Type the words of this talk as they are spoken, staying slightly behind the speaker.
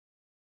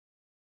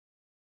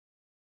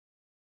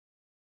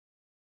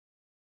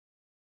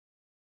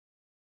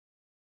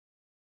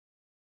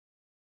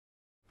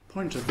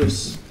point of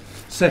this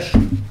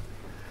session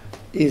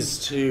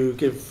is to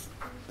give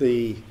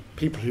the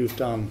people who've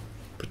done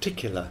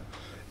particular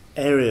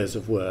areas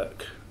of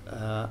work,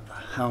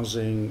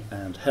 housing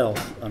and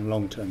health and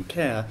long-term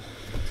care,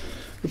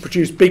 who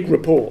produce big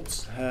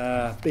reports,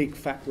 big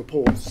fat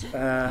reports,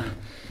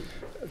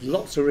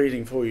 lots of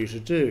reading for you to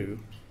do.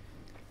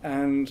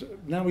 And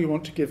now we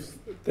want to give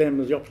them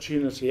the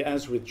opportunity,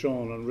 as with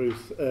John and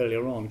Ruth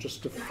earlier on,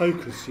 just to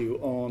focus you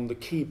on the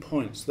key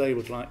points they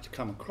would like to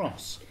come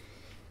across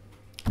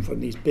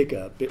from these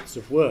bigger bits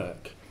of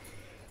work.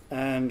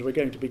 And we're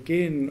going to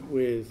begin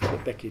with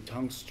Becky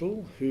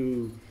Tunstall,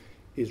 who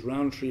is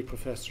Roundtree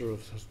Professor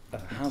of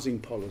Housing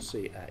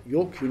Policy at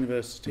York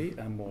University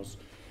and was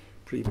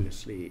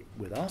previously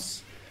with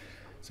us.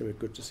 So we're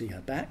good to see her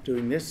back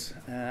doing this,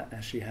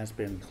 as she has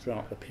been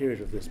throughout the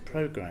period of this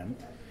programme.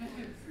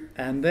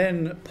 And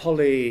then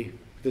Polly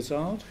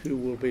Vizard, who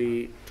will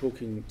be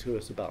talking to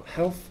us about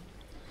health.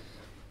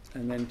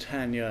 And then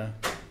Tanya,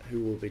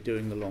 who will be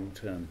doing the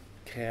long-term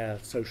care,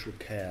 social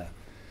care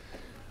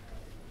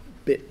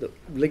bit that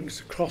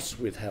links across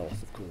with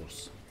health, of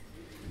course.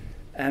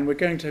 And we're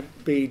going to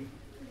be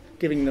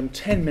giving them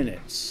 10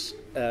 minutes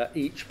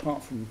each,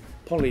 apart from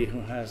Polly,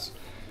 who has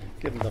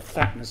given the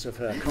fatness of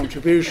her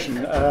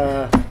contribution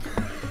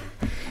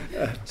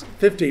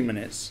 15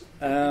 minutes.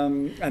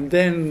 And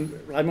then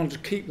I want to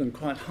keep them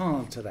quite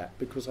hard to that,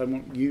 because I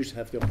want you to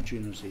have the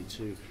opportunity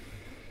to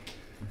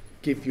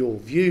give your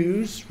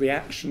views,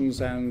 reactions,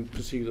 and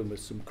pursue them with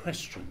some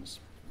questions.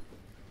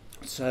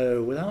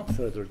 So without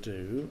further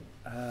ado,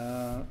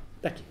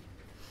 Becky.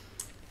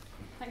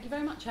 Thank you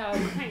very much,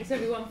 Howard. Thanks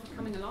everyone for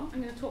coming along.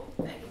 I'm going to talk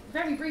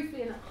very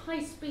briefly and at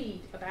high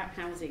speed about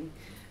housing.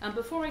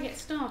 Before I get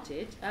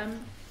started,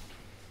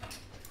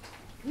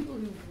 people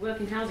who work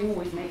in housing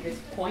always make this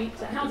point,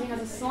 that housing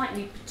has a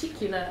slightly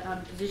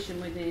particular position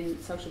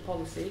within social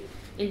policy,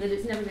 in that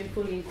it's never been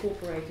fully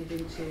incorporated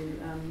into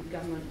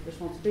government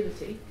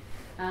responsibility.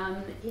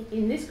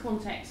 In this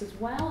context as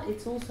well,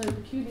 it's also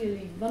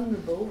peculiarly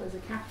vulnerable as a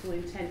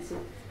capital-intensive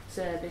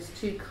service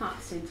to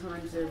cuts in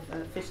times of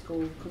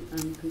fiscal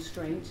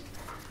constraint.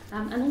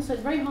 And also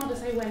it's very hard to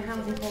say where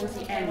housing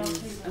policy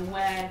ends and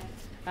where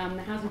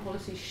the housing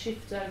policy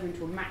shifts over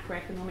into a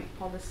macroeconomic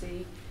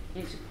policy,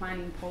 into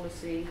planning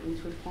policy,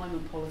 into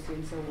employment policy,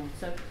 and so on.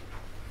 So,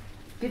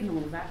 given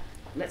all of that,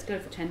 let's go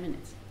for 10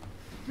 minutes.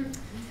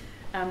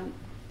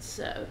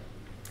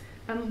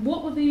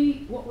 What were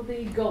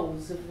the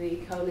goals of the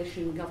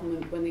coalition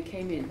government when they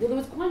came in? Well, there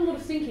was quite a lot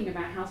of thinking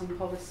about housing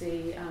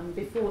policy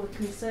before the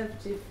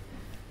Conservative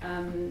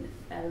and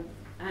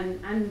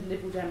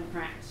Liberal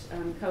Democrat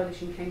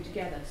coalition came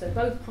together. So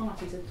both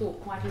parties had thought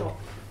quite a lot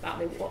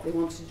about what they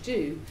wanted to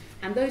do,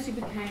 and those who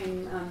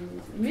became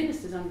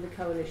ministers under the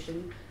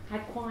coalition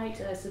had quite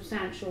a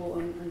substantial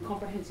and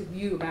comprehensive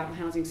view about the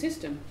housing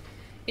system,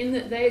 in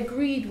that they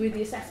agreed with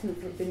the assessments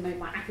that had been made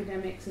by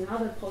academics and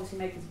other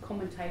policymakers and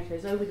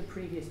commentators over the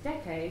previous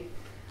decade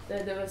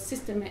that there were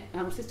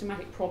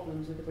systematic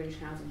problems with the British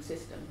housing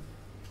system.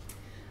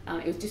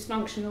 It was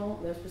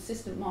dysfunctional, there was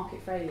persistent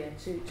market failure,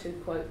 to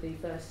quote the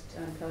first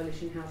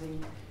coalition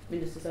housing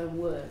minister's own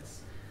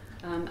words.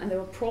 And there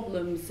were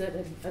problems that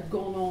had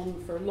gone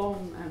on for a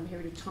long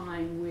period of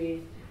time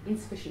with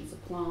insufficient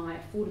supply,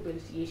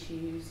 affordability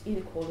issues,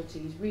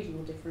 inequalities,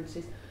 regional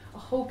differences, a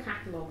whole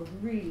catalogue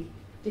of really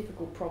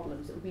difficult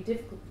problems that would be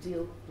difficult to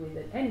deal with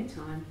at any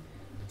time,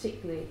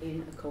 particularly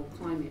in a cold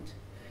climate.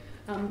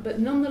 But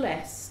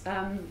nonetheless,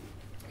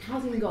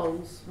 housing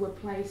goals were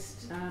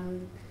placed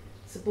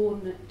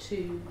subordinate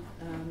to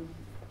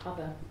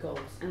other goals,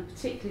 and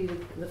particularly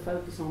the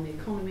focus on the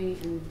economy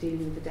and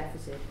dealing with the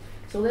deficit.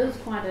 So there was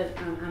quite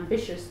an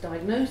ambitious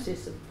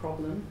diagnosis of the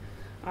problem.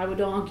 I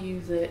would argue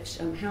that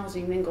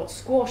housing then got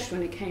squashed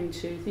when it came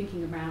to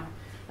thinking about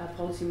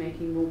policy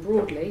making more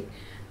broadly.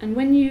 And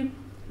when you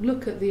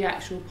look at the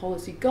actual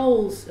policy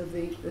goals of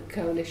the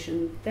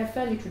coalition, they're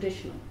fairly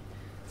traditional.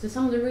 So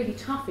some of the really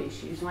tough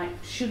issues, like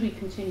should we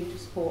continue to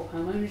support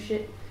home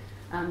ownership,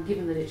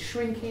 given that it's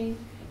shrinking,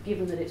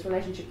 given that its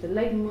relationship to the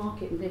labour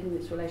market, and given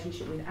its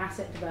relationship with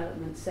asset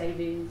development,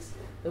 savings,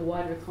 the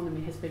wider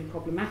economy has been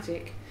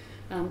problematic.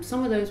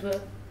 Some of those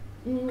were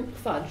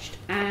fudged,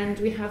 and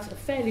we have a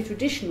fairly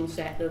traditional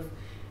set of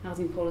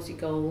housing policy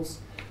goals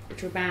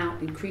which are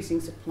about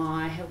increasing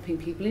supply, helping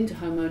people into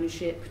home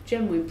ownership,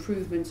 general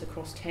improvements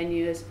across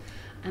tenures,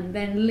 and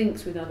then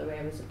links with other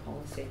areas of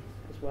policy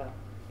as well.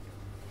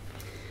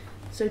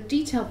 So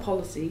detailed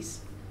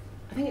policies,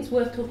 I think it's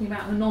worth talking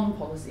about the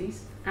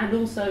non-policies and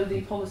also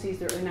the policies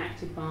that are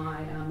enacted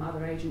by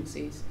other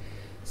agencies.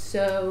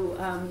 So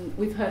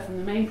we've heard from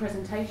the main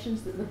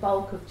presentations that the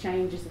bulk of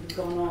changes that have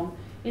gone on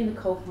in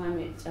the cold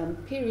climate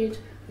period,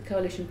 the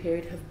coalition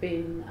period, have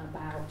been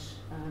about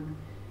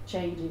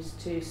changes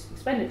to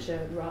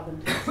expenditure rather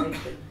than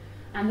taxation.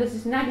 And there's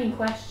this nagging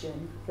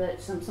question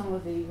that some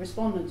of the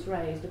respondents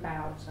raised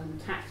about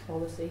tax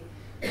policy.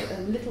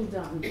 A little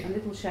done, a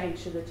little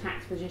change to the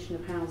tax position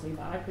of housing,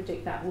 but I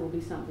predict that will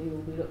be something that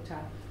will be looked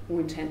at more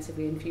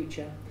intensively in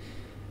future.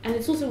 And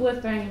it's also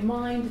worth bearing in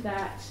mind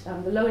that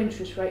the low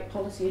interest rate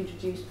policy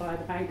introduced by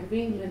the Bank of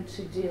England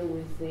to deal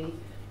with the,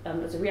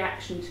 as a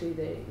reaction to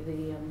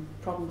the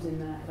problems in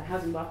the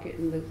housing market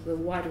and the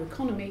wider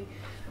economy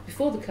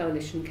before the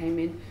coalition came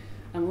in,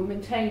 and were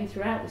maintained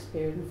throughout this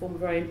period and form a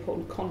very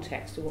important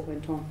context to what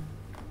went on.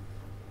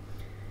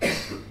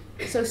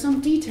 So some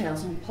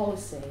details on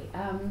policy.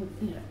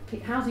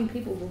 Housing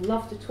people will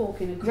love to talk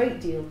in a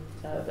great deal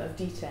of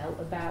detail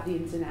about the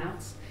ins and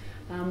outs,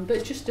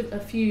 but just a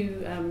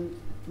few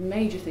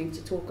major things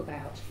to talk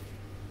about.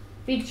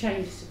 Big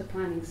changes to the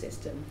planning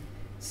system.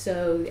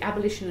 So the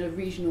abolition of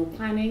regional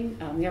planning,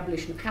 the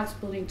abolition of house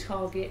building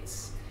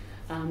targets,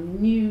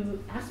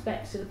 new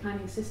aspects to the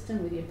planning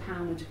system with the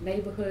empowerment of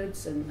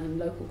neighbourhoods and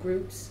local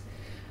groups,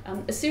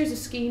 a series of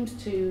schemes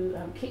to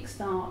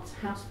kickstart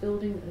house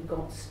building that had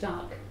got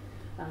stuck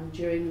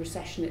during the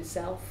recession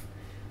itself,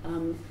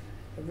 a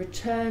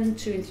return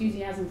to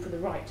enthusiasm for the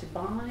right to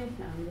buy,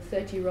 the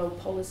 30-year-old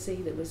policy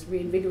that was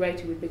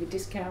reinvigorated with bigger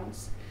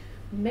discounts,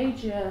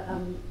 major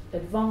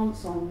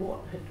advance on what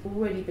had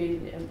already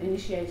been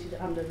initiated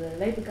under the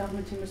Labour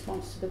government in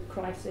response to the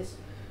crisis,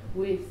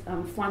 with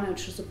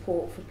financial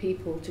support for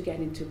people to get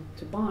into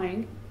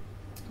buying,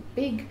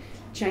 big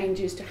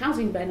changes to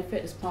housing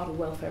benefit as part of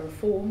welfare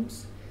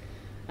reforms,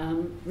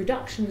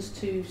 reductions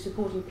to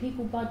supporting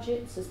people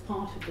budgets as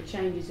part of the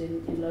changes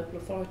in local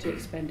authority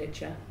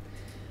expenditure.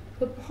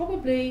 But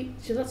probably,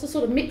 so that's a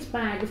sort of mixed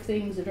bag of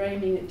things that are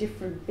aiming at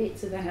different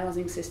bits of the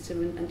housing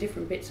system and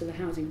different bits of the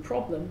housing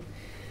problem.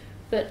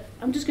 But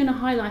I'm just going to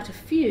highlight a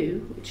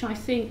few which I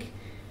think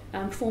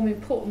form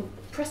important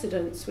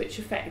precedents which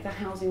affect the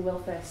housing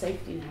welfare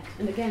safety net.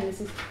 And again,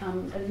 this is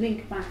a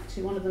link back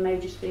to one of the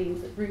major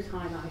themes that Ruth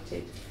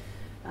highlighted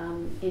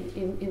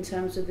in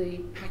terms of the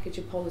package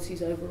of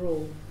policies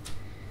overall.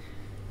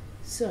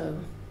 So,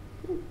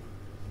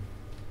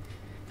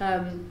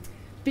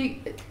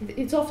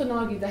 it's often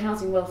argued the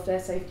housing welfare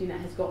safety net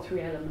has got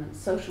three elements: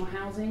 social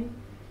housing,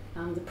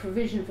 the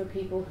provision for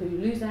people who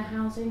lose their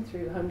housing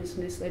through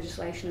homelessness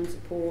legislation and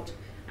support,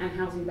 and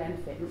housing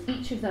benefit. And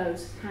each of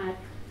those had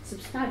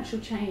substantial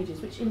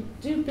changes which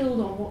do build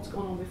on what's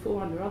gone on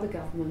before under other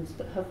governments,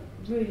 but have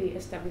really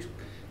established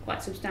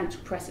quite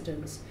substantial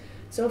precedents.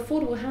 So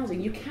affordable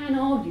housing, you can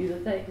argue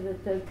that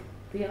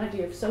the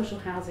idea of social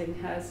housing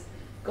has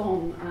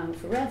gone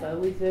forever,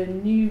 with a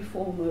new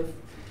form of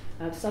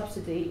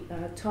subsidy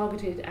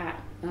targeted at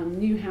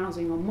new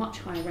housing on much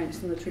higher rents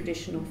than the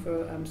traditional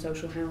for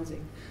social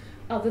housing.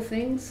 Other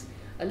things,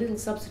 a little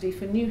subsidy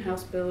for new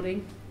house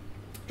building,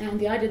 and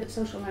the idea that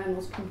social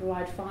landlords can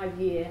provide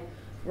 5-year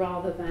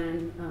rather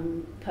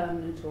than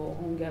permanent or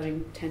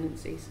ongoing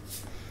tenancies.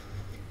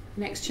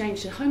 Next,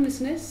 change to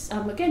homelessness.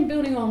 Again,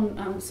 building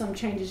on some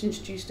changes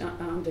introduced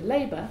under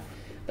Labour,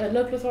 but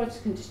local authorities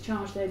can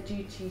discharge their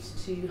duties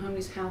to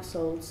homeless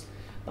households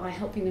by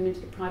helping them into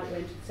the private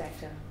rented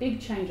sector.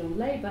 Big change on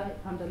Labour.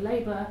 Under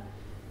Labour,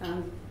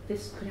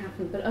 this could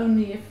happen, but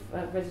only if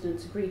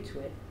residents agree to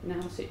it.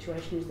 Now the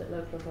situation is that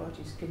local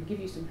authorities can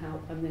give you some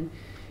help, and then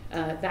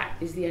that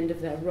is the end of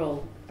their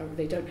role.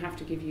 They don't have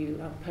to give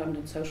you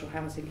permanent social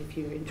housing if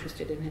you're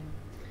interested in it.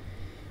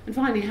 And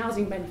finally,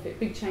 housing benefit.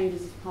 Big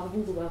changes as part of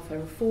all the welfare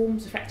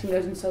reforms affecting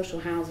those in social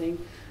housing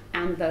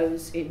and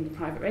those in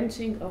private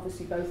renting,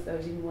 obviously both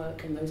those in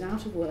work and those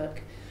out of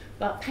work.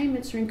 But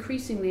payments are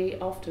increasingly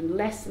often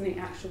less than the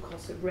actual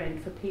cost of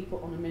rent for people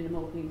on a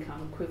minimal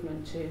income,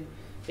 equivalent to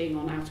being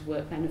on out of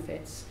work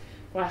benefits,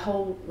 by a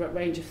whole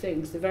range of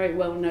things. The very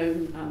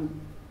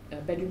well-known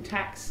bedroom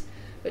tax,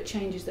 but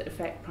changes that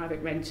affect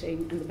private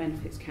renting and the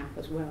benefits cap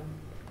as well.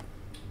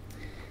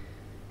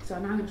 So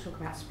I'm now going to talk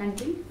about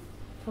spending.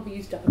 Probably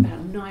used up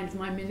about 9 of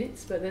my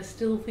minutes, but there's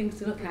still things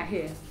to look at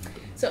here.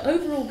 So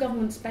overall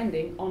government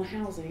spending on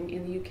housing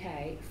in the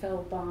UK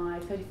fell by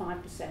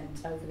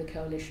 35% over the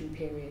coalition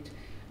period.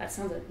 That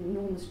sounds like an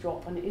enormous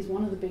drop, and it is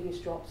one of the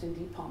biggest drops in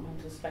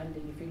departmental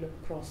spending if you look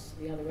across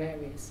the other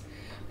areas.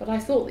 But I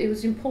thought it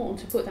was important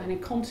to put that in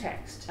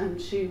context and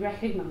to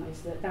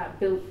recognise that that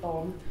built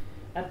on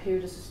a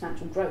period of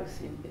substantial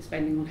growth in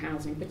spending on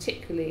housing,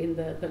 particularly in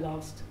the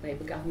last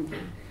Labour government.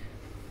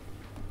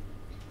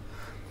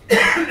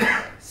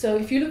 So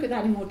if you look at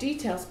that in more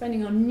detail,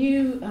 spending on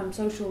new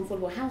social and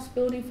affordable house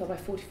building fell by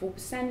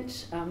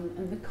 44%,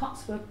 and the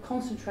cuts were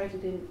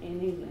concentrated in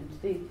England.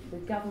 The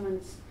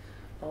governments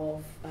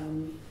of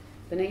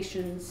the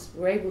nations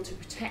were able to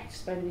protect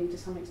spending to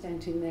some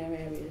extent in their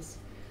areas.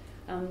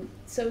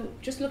 So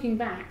just looking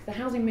back, the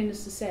housing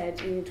minister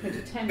said in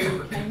 2010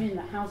 when he came in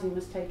that housing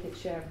must take its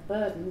share of the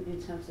burden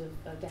in terms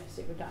of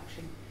deficit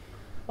reduction.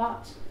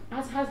 But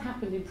as has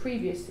happened in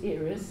previous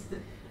eras,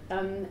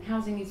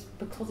 housing is,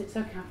 because it's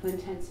so capital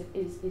intensive,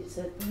 it's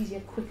an easier,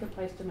 quicker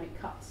place to make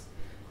cuts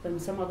than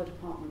some other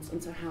departments,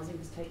 and so housing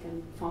has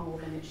taken far more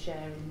than its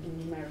share in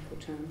numerical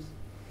terms.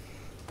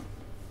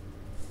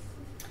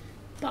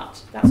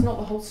 But that's not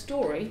the whole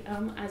story.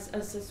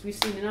 As we've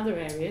seen in other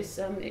areas,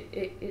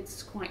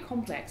 it's quite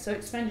complex. So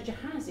expenditure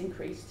has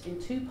increased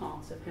in two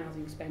parts of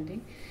housing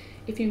spending.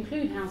 If you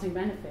include housing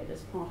benefit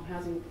as part of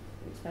housing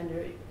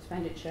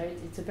expenditure,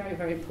 it's a very,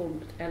 very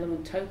important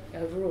element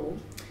overall.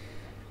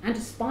 And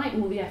despite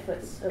all the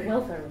efforts of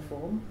welfare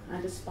reform,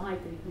 and despite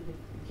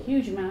the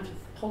huge amount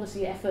of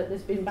policy effort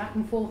there's been back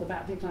and forth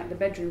about things like the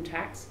bedroom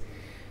tax,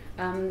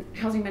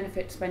 housing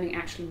benefit spending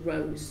actually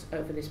rose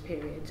over this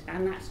period,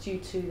 and that's due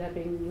to there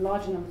being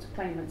larger numbers of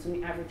claimants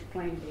and the average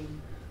claim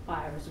being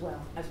higher as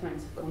well, as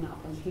rents have gone up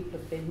and people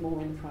have been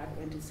more in the private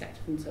rented sector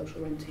than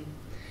social renting.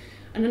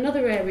 And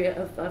another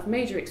area of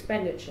major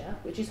expenditure,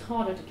 which is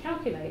harder to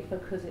calculate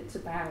because it's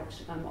about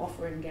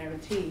offering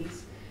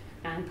guarantees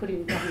and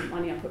putting government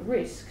money up at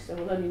risk, so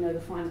we'll only know the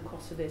final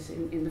cost of this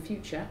in the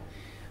future,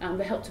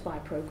 the Help to Buy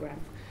programme.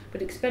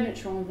 But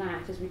expenditure on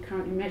that, as we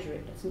currently measure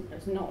it,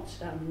 has not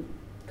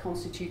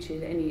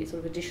constituted any sort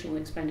of additional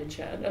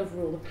expenditure, and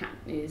overall the pattern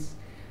is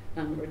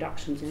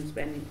reductions in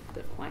spending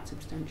that are quite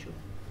substantial.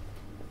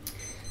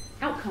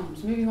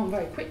 Outcomes, moving on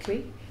very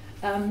quickly.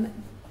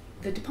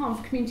 The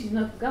Department for Communities and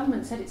Local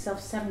Government set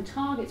itself 7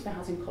 targets for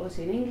housing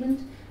policy in England,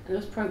 and there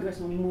was progress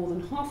on more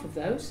than half of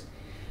those.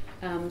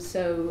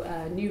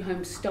 New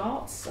home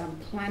starts,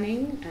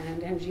 planning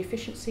and energy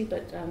efficiency,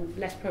 but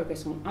less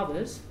progress on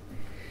others.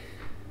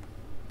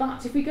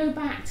 But if we go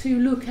back to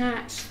look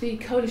at the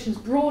Coalition's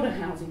broader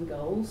housing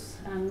goals,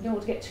 we don't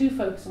want to get too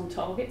focused on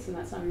targets, and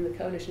that's something the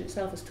Coalition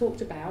itself has talked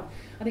about.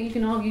 I think you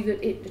can argue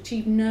that it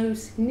achieved no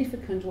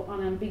significant or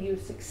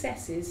unambiguous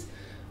successes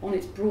on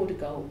its broader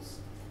goals.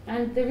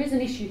 And there is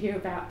an issue here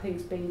about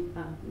things being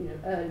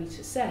early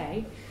to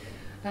say.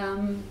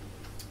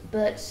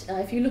 But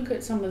if you look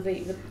at some of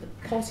the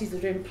policies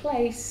that are in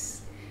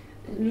place,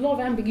 a lot of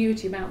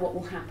ambiguity about what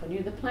will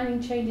happen. The planning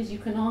changes, you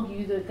can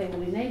argue that they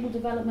will enable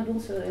development,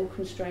 also they will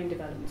constrain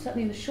development.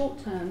 Certainly in the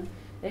short term,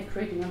 they're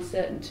creating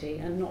uncertainty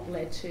and not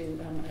led to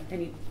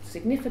any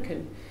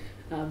significant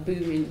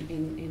boom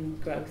in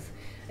growth.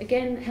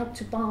 Again, Help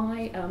to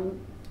Buy,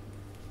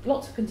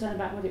 lots of concern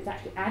about whether it's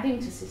actually adding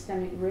to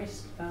systemic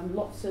risk,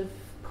 lots of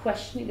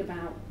questioning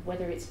about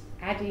whether it's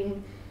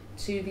adding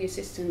to the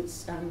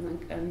assistance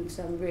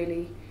and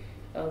really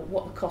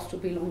what the cost will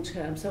be long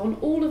term. So on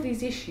all of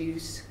these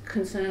issues,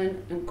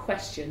 concern and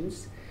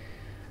questions,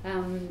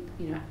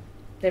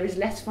 there is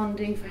less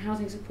funding for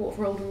housing support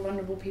for older and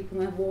vulnerable people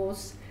than there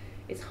was.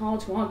 It's hard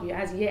to argue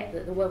as yet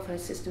that the welfare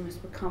system has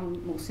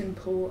become more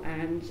simple,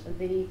 and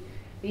the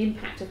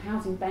impact of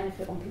housing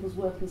benefit on people's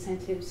work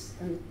incentives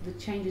and the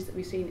changes that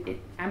we've seen,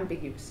 it's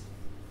ambiguous.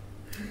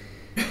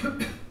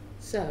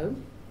 So,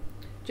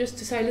 just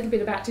to say a little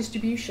bit about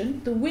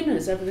distribution, the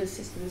winners over this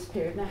system this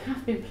period, there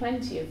have been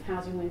plenty of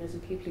housing winners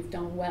and people who've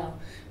done well.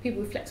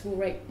 People with flexible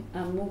rate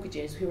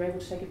mortgages who were able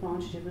to take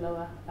advantage of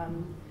lower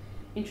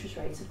interest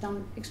rates have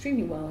done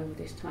extremely well over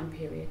this time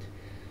period.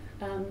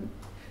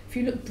 If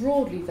you look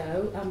broadly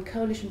though,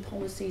 coalition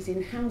policies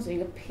in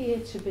housing appear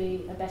to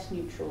be best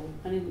neutral,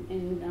 and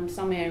in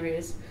some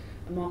areas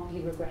are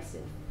markedly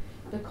regressive,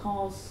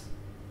 because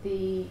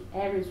the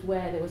areas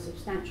where there were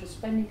substantial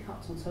spending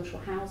cuts on social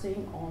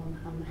housing,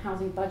 on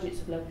housing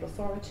budgets of local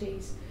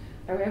authorities,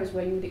 are areas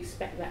where you would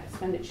expect that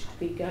expenditure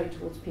to go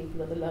towards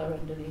people at the lower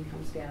end of the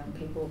income scale and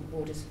people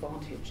more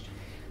disadvantaged.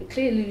 The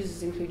clear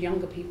losers include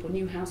younger people,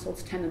 new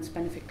households, tenants,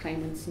 benefit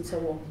claimants, and so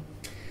on.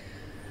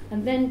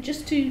 And then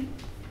just to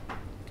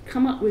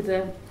come up with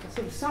a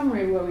sort of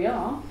summary of where we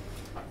are,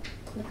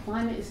 the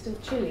climate is still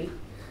chilly,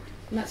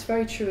 and that's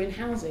very true in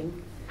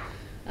housing.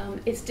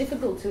 It's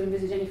difficult to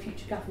envisage any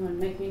future government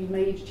making any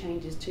major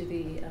changes to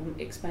the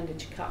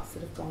expenditure cuts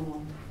that have gone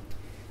on.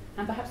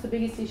 And perhaps the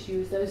biggest issue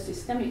is those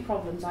systemic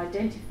problems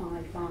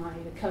identified by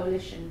the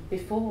coalition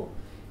before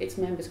its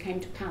members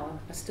came to power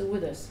are still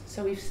with us.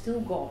 So we've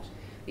still got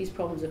these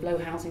problems of low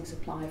housing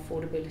supply,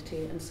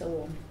 affordability, and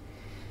so on.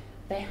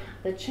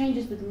 The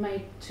changes that were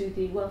made to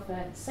the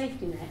welfare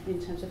safety net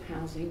in terms of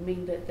housing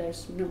mean that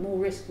there's more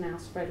risk now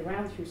spread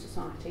around through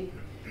society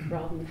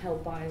rather than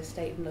held by the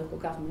state and local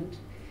government.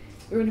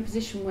 We're in a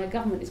position where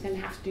government is going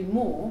to have to do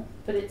more,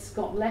 but it's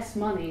got less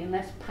money and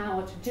less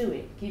power to do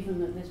it, given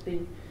that there's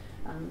been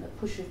a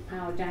push of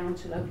power down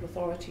to local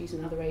authorities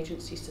and other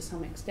agencies to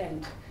some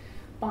extent.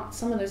 But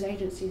some of those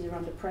agencies are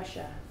under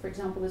pressure. For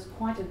example, there's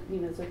quite a,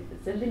 there's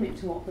a limit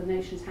to what the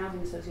nation's housing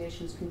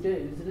associations can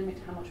do. There's a limit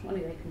to how much money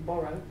they can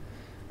borrow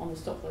on the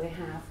stock that they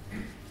have.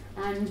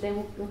 And there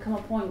will come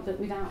a point that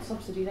without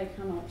subsidy they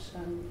cannot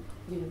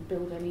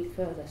build any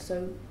further.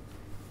 So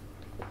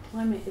the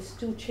climate is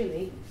still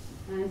chilly,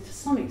 and to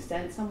some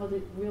extent some of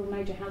the real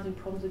major housing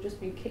problems have just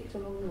been kicked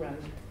along the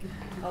road.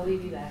 I'll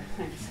leave you there.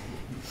 Thanks.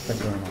 Thank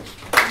you very much.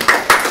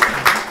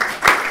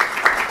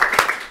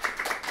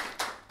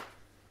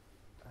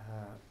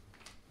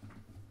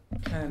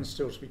 Can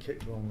still to be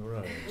kicked along the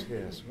road,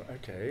 yes.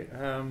 Okay.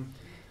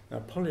 Now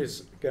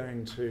Polly's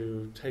going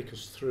to take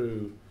us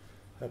through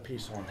her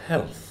piece on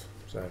health.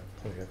 So,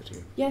 Polly, over to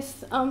you.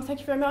 Yes, thank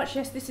you very much.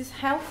 Yes, this is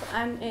health,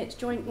 and it's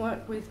joint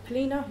work with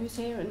Polina, who's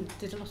here and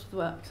did a lot of the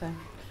work. So,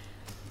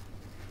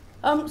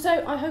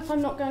 So I hope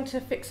I'm not going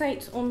to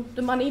fixate on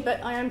the money,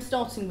 but I am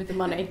starting with the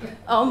money.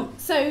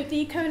 So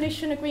the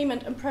Coalition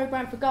Agreement and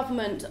Programme for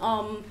Government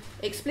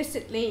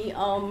explicitly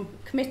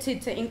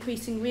committed to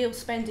increasing real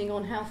spending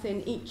on health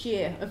in each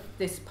year of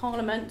this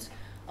Parliament.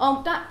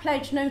 That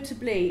pledge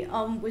notably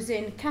was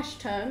in cash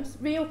terms,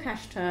 real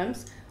cash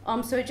terms,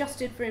 so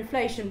adjusted for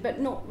inflation, but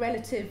not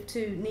relative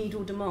to need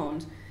or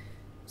demand.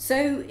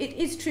 So it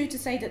is true to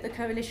say that the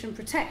Coalition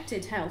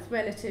protected health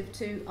relative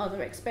to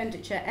other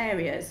expenditure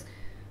areas.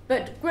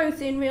 But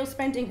growth in real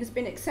spending has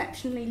been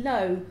exceptionally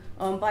low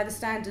by the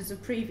standards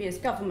of previous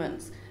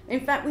governments. In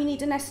fact, we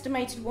need an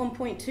estimated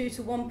 1.2 to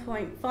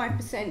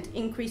 1.5%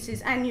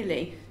 increases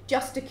annually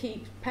just to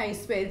keep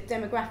pace with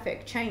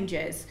demographic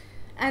changes.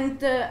 And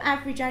the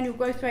average annual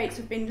growth rates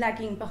have been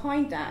lagging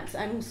behind that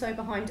and also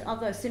behind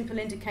other simple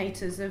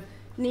indicators of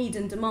need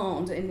and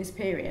demand in this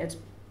period.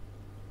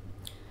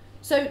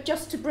 So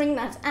just to bring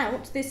that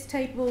out, this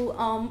table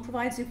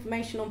provides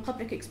information on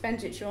public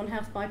expenditure on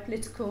health by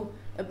political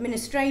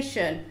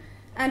administration.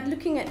 And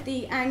looking at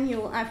the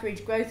annual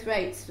average growth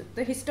rates,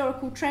 the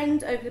historical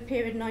trend over the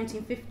period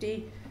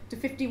 1950 to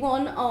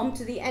 51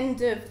 to the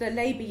end of the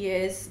Labour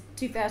years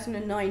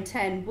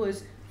 2009-10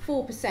 was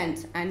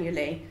 4%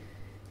 annually.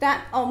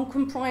 That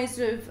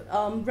comprised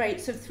of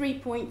rates of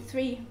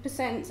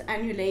 3.3%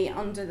 annually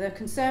under the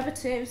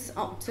Conservatives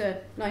up to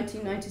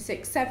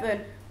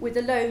 1996-7, with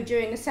a low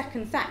during the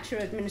second Thatcher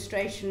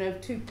administration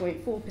of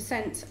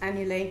 2.4%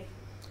 annually.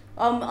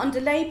 Under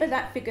Labour,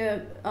 that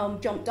figure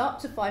jumped up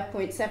to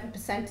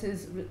 5.7%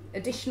 as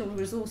additional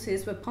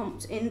resources were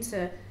pumped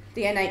into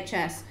the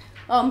NHS.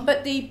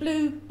 But the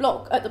blue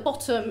block at the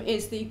bottom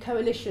is the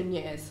coalition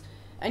years.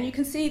 And you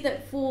can see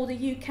that for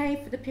the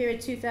UK, for the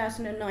period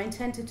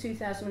 2009-10 to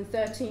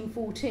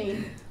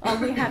 2013-14,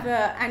 we have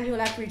an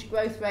annual average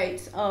growth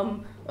rate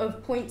of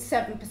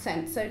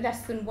 0.7%, so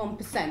less than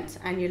 1%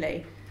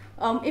 annually.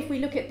 If we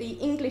look at the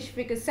English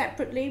figures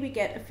separately, we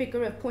get a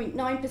figure of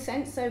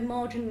 0.9%, so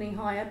marginally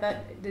higher,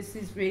 but this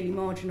is really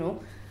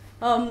marginal.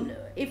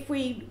 If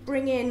we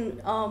bring in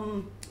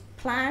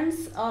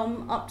plans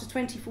up to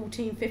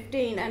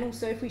 2014-15, and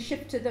also if we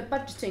shift to the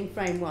budgeting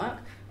framework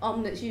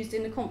that's used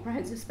in the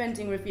Comprehensive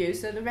Spending Review,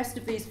 so the rest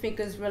of these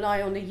figures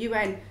rely on the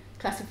UN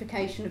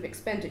classification of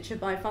expenditure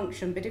by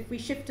function, but if we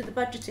shift to the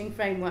budgeting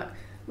framework,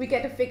 we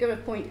get a figure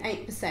of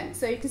 0.8%.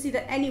 So you can see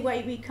that any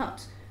way we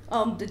cut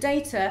the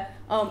data,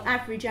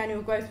 average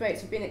annual growth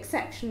rates have been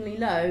exceptionally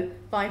low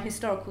by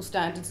historical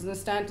standards and the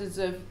standards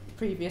of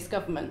previous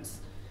governments.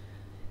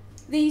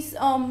 These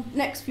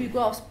next few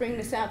graphs bring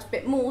this out a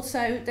bit more,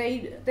 so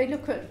they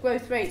look at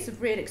growth rates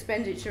of real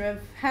expenditure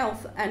of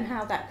health and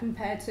how that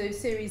compared to a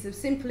series of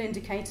simple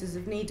indicators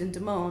of need and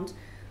demand.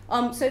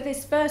 So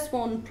this first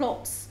one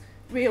plots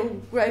real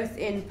growth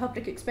in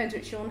public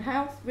expenditure on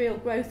health, real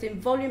growth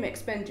in volume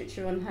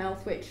expenditure on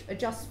health, which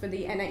adjusts for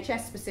the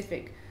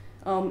NHS-specific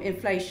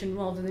inflation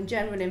rather than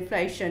general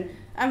inflation,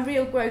 and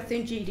real growth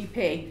in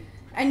GDP.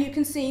 And you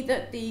can see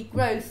that the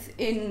growth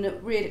in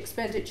real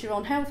expenditure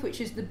on health, which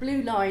is the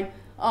blue line,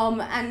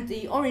 and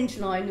the orange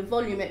line, the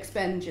volume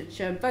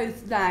expenditure,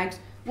 both lagged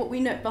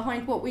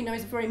behind what we know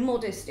is a very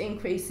modest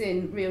increase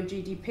in real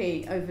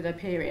GDP over the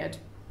period.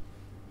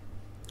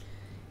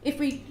 If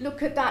we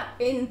look at that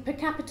in per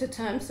capita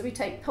terms, so we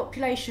take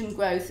population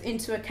growth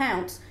into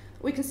account,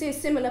 we can see a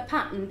similar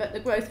pattern, but the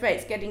growth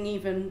rate's getting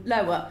even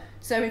lower.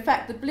 So in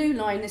fact, the blue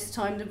line this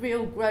time, the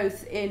real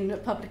growth in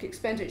public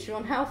expenditure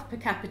on health per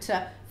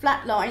capita,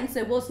 flat lines,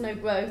 there was no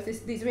growth.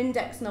 These are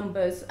index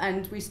numbers,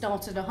 and we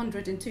started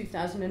 100 in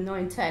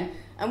 2009-10,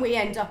 and we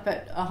end up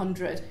at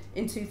 100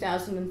 in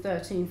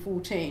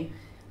 2013-14.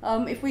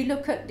 If we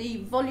look at the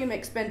volume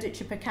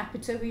expenditure per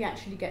capita, we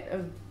actually get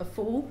a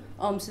fall.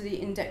 So the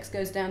index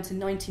goes down to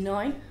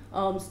 99,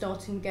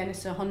 starting again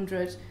at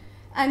 100.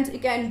 And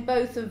again,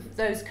 both of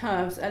those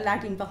curves are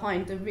lagging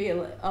behind the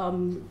real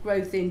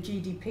growth in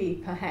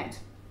GDP per head.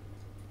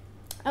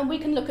 And we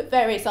can look at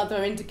various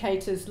other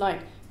indicators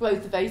like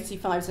growth of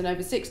 85s and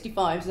over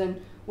 65s,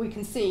 and we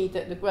can see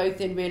that the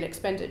growth in real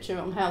expenditure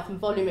on health and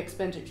volume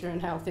expenditure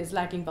on health is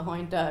lagging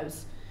behind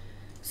those.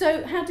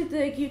 So how did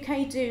the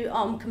UK do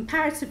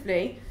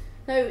comparatively?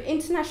 So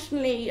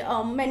internationally,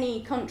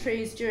 many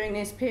countries during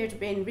this period have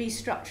been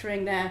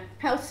restructuring their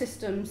health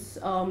systems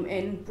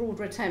in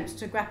broader attempts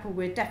to grapple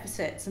with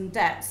deficits and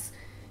debts.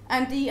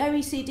 And the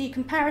OECD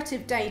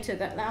comparative data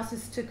that allows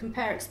us to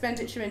compare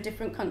expenditure in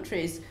different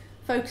countries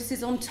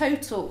focuses on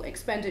total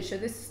expenditure.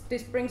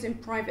 This brings in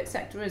private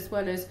sector as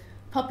well as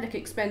public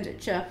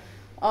expenditure.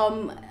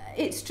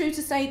 It's true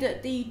to say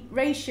that the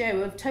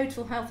ratio of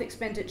total health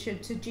expenditure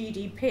to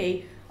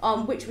GDP,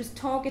 which was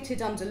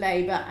targeted under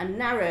Labour and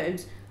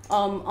narrowed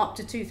up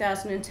to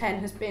 2010,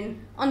 has been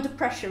under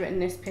pressure in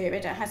this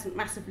period. It hasn't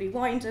massively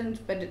widened,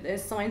 but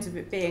there's signs of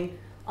it being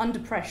under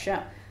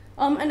pressure.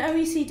 An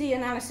OECD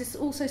analysis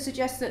also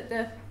suggests that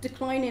the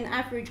decline in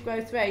average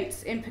growth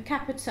rates in per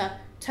capita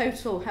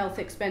total health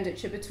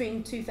expenditure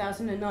between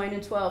 2009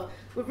 and 12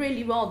 were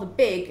really rather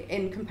big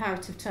in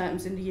comparative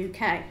terms in the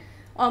UK.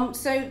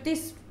 So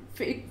this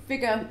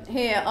figure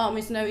here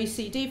is an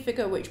OECD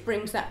figure which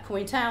brings that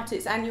point out.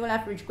 It's annual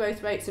average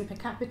growth rates in per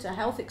capita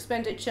health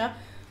expenditure.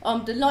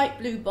 The light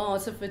blue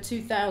bars are for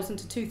 2000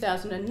 to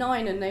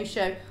 2009, and they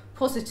show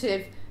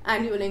positive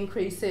annual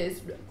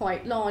increases,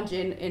 quite large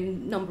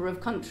in number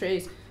of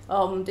countries.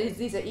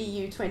 These are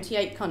EU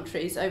 28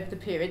 countries over the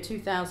period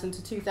 2000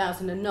 to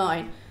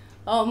 2009.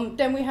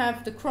 Then we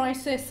have the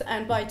crisis,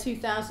 and by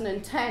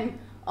 2010,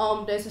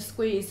 there's a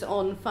squeeze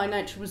on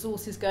financial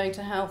resources going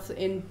to health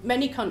in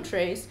many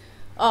countries.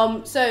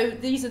 So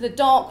these are the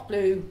dark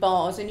blue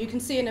bars, and you can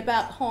see in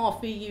about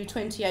half EU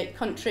 28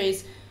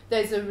 countries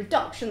there's a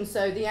reduction,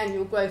 so the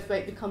annual growth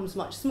rate becomes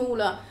much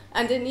smaller,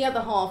 and in the other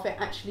half it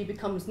actually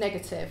becomes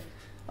negative.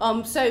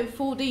 So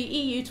for the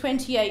EU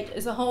 28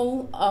 as a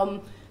whole,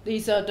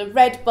 these are the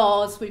red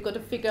bars. We've got a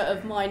figure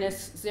of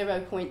minus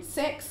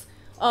 0.6.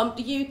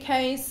 The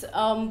UK's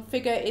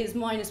figure is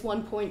minus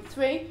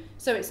 1.3,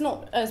 so it's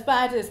not as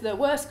bad as the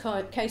worst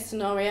case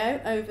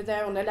scenario. Over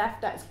there on the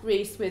left, that's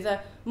Greece with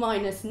a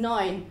minus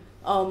 9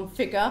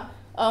 figure.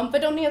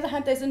 But on the other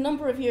hand, there's a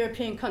number of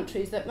European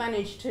countries that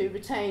managed to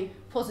retain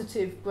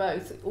positive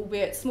growth,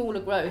 albeit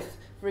smaller growth,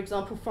 for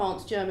example,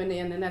 France, Germany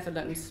and the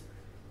Netherlands.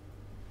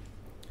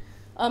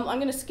 I'm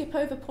going to skip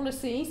over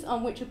policies,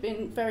 which have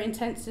been very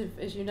intensive,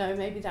 as you know.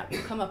 Maybe that will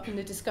come up in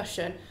the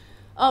discussion.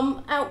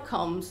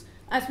 Outcomes.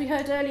 As we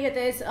heard earlier,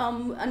 there's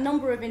a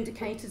number of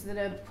indicators that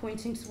are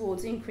pointing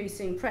towards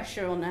increasing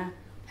pressure on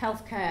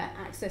healthcare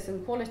access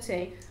and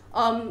quality.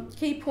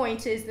 Key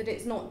point is that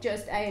it's not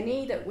just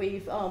A&E that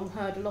we've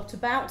heard a lot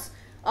about,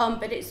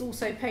 but it's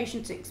also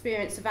patient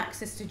experience of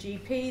access to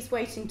GPs,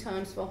 waiting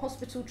times for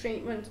hospital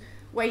treatment,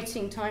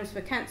 waiting times for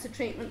cancer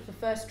treatment, for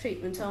first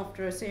treatment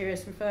after a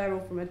serious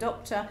referral from a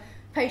doctor,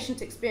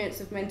 patient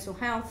experience of mental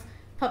health,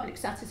 public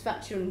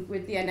satisfaction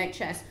with the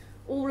NHS.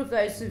 All of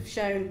those have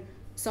shown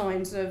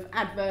signs of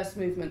adverse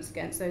movements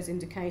against those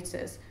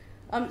indicators.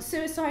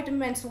 Suicide and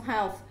mental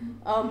health,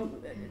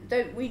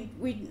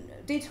 we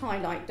did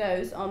highlight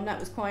those, that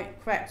was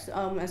quite correct,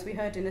 as we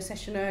heard in the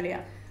session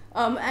earlier.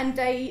 And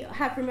they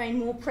have remained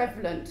more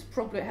prevalent,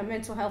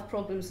 mental health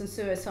problems and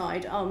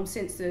suicide,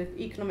 since the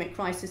economic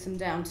crisis and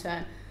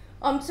downturn.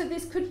 So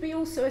this could be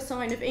also a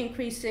sign of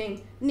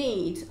increasing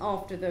need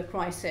after the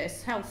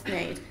crisis, health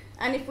need.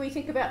 And if we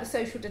think about the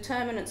social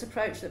determinants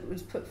approach that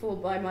was put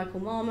forward by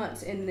Michael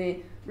Marmot in the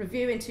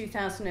review in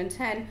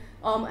 2010,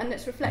 and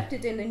that's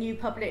reflected in the new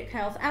public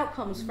health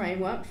outcomes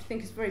framework, which I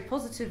think is a very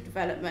positive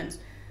development,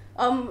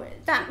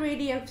 that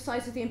really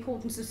emphasises the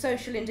importance of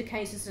social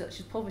indicators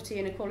such as poverty,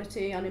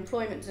 inequality,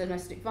 unemployment,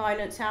 domestic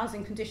violence,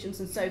 housing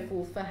conditions and so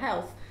forth for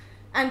health.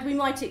 And we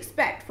might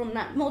expect from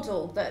that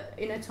model that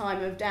in a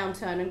time of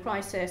downturn and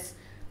crisis,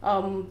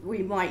 we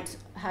might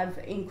have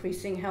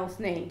increasing health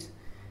need.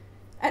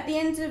 At the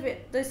end of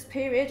this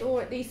period, or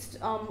at least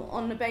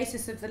on the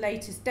basis of the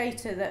latest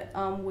data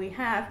that we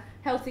have,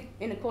 health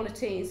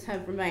inequalities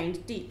have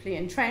remained deeply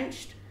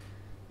entrenched.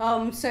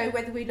 So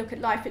whether we look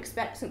at life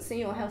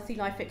expectancy or healthy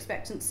life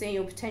expectancy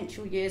or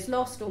potential years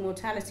lost or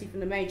mortality from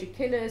the major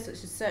killers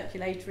such as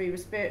circulatory,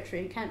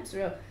 respiratory,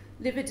 cancer or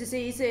liver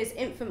diseases,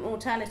 infant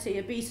mortality,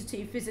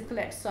 obesity, physical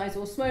exercise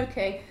or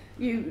smoking,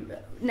 you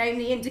name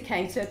the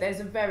indicator, there's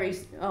a very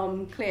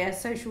clear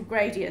social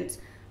gradient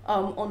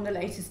on the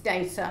latest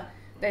data.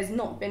 There's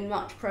not been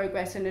much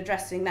progress in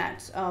addressing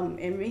that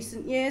in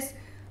recent years.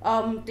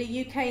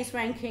 The UK's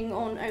ranking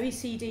on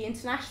OECD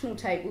international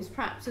tables,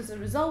 perhaps as a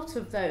result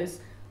of those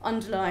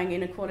underlying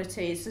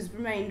inequalities, has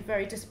remained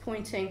very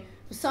disappointing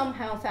for some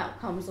health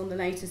outcomes on the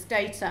latest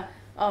data,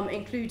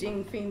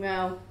 including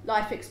female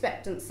life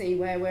expectancy,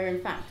 where we're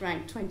in fact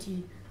ranked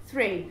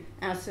 23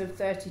 out of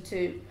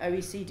 32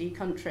 OECD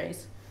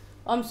countries.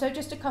 So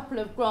just a couple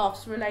of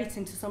graphs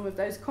relating to some of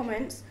those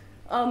comments.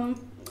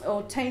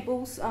 Or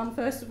tables.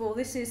 First of all,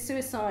 this is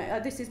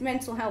suicide. This is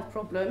mental health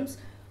problems,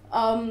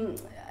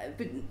 and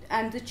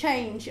the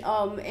change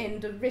in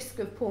the risk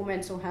of poor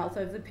mental health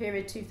over the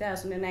period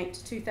 2008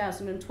 to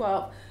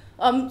 2012.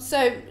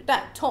 So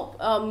that top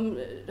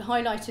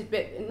highlighted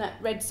bit in that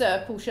red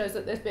circle shows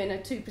that there's been a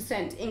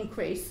 2%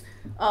 increase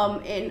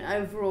in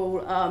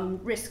overall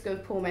risk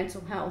of poor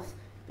mental health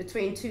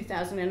between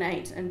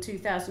 2008 and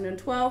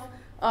 2012.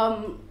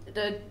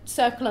 The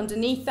circle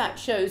underneath that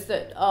shows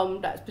that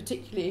that's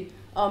particularly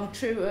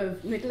true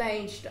of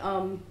middle-aged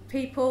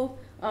people.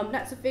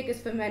 That's the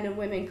figures for men and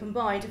women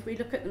combined. If we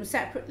look at them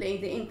separately,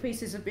 the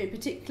increases have been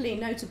particularly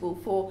notable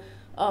for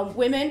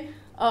women.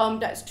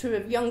 That's true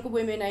of younger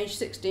women aged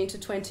 16 to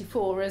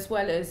 24, as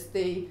well as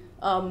the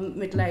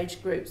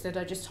middle-aged groups that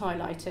I just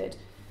highlighted.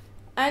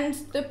 And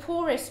the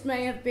poorest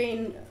may have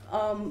been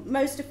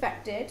most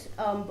affected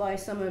by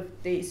some of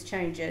these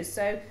changes.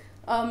 So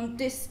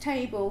this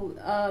table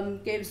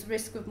gives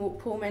risk of more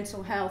poor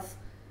mental health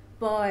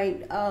by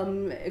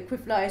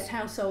equivalized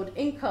household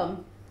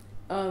income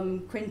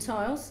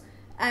quintiles.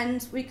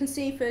 And we can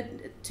see for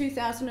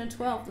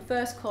 2012, the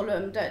first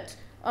column, that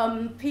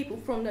people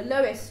from the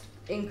lowest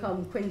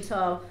income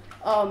quintile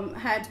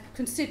had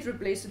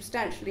considerably,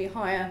 substantially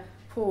higher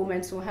poor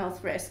mental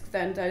health risk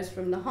than those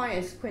from the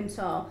highest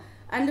quintile.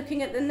 And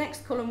looking at the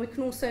next column, we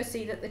can also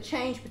see that the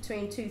change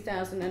between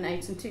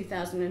 2008 and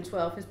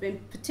 2012 has been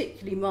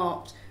particularly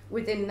marked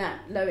within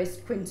that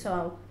lowest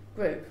quintile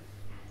group.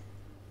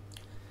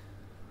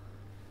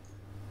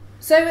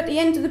 So at the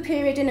end of the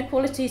period,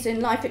 inequalities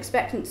in life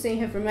expectancy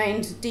have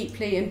remained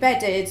deeply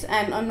embedded,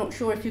 and I'm not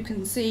sure if you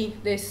can see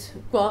this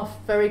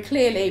graph very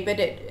clearly, but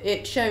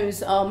it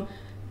shows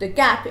the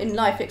gap in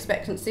life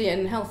expectancy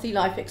and healthy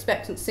life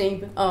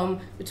expectancy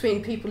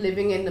between people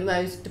living in the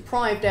most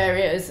deprived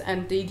areas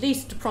and the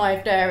least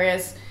deprived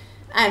areas,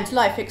 and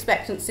life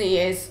expectancy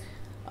is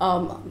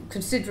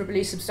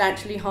considerably,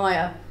 substantially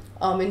higher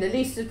in the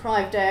least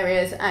deprived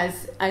areas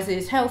as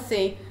is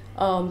healthy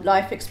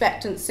life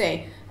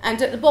expectancy. And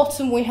at the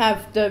bottom we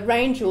have the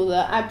range, or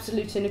the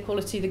absolute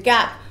inequality, the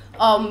gap.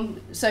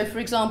 So for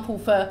example,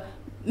 for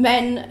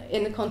men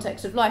in the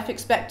context of life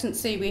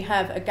expectancy, we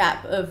have a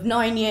gap of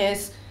 9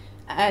 years,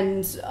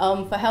 and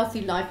for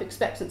healthy life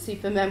expectancy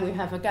for men we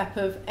have a gap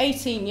of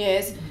 18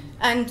 years.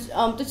 And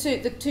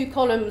the two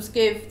columns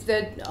give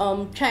the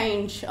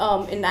change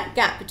in that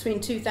gap between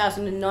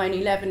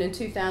 2009-11 and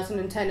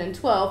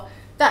 2010-12.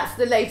 That's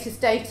the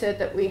latest data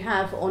that we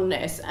have on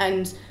this,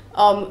 and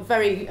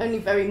only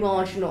very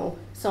marginal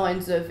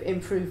signs of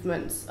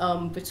improvements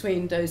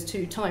between those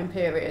two time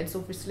periods.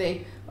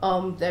 Obviously,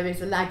 there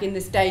is a lag in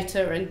this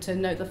data, and to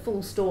know the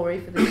full story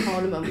for this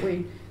Parliament,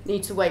 we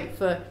need to wait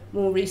for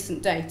more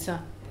recent data.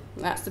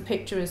 That's the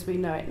picture as we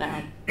know it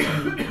now.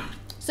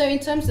 So in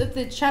terms of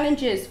the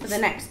challenges for the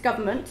next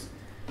government,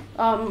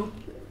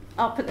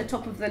 up at the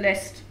top of the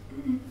list,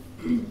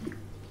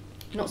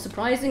 not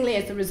surprisingly,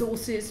 is the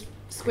resources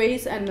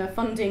squeeze and the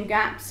funding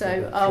gap.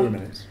 So,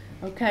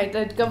 okay,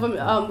 the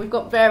government, we've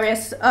got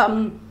various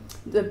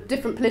the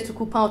different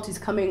political parties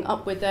coming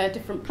up with their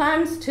different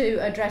plans to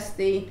address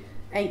the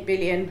 8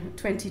 billion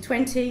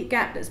 2020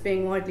 gap that's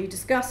being widely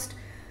discussed.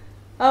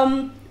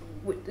 The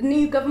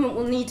new government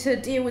will need to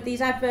deal with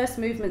these adverse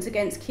movements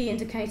against key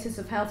indicators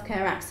of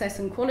healthcare access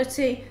and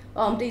quality.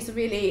 These are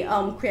really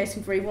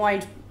creating very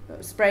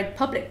widespread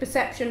public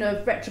perception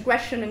of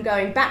retrogression and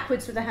going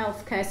backwards with the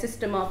healthcare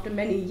system after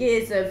many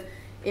years of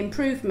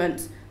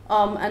improvement,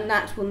 and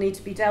that will need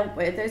to be dealt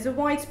with. There's a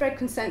widespread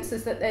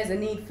consensus that there's a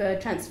need for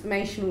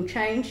transformational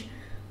change.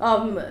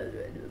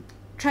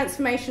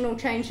 Transformational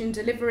change in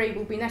delivery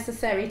will be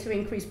necessary to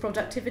increase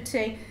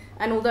productivity,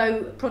 and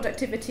although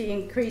productivity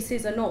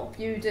increases are not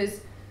viewed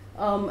as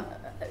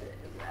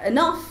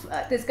enough,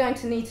 there's going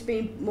to need to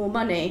be more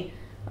money.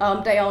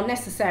 They are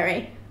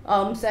necessary.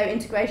 So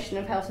integration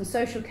of health and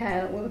social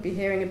care, we'll be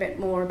hearing a bit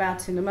more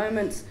about in a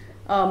moment,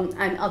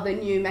 and other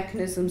new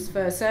mechanisms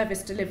for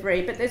service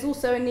delivery. But there's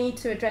also a need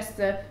to address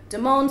the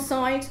demand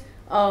side,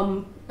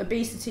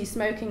 obesity,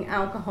 smoking,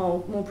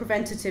 alcohol, more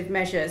preventative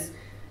measures.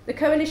 The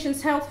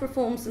Coalition's health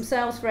reforms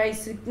themselves raise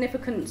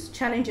significant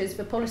challenges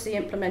for policy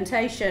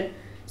implementation.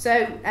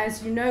 So,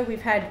 as you know,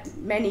 we've had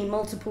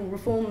multiple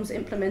reforms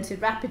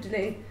implemented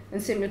rapidly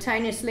and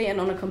simultaneously and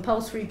on a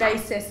compulsory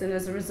basis, and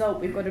as a result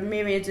we've got a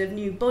myriad of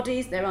new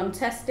bodies. They're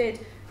untested,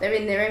 they're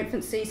in their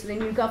infancy, so the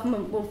new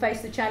government will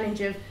face the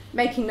challenge of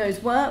making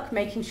those work,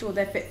 making sure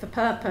they're fit for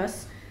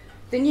purpose.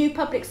 The new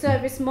public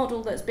service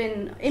model that's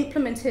been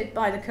implemented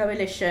by the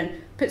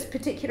Coalition puts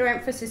particular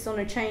emphasis on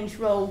a changed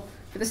role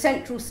for the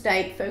central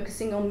state,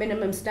 focusing on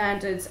minimum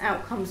standards,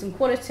 outcomes and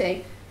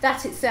quality.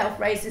 That itself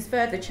raises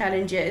further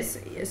challenges,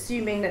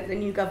 assuming that the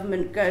new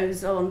government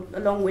goes on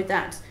along with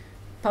that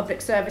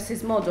public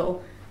services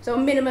model. So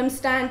on minimum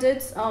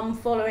standards,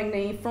 following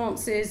the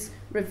France's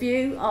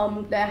review,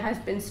 there has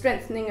been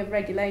strengthening of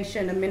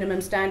regulation and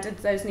minimum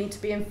standards. Those need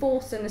to be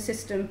enforced, and the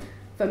system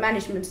for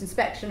management,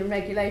 inspection and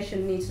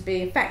regulation needs to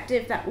be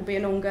effective. That will be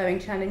an ongoing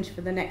challenge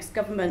for the next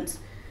government.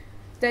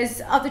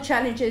 There's other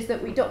challenges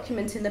that we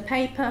document in the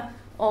paper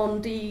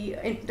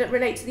that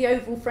relate to the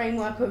overall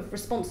framework of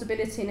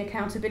responsibility and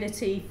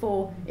accountability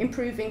for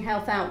improving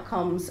health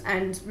outcomes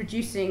and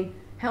reducing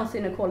health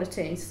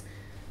inequalities.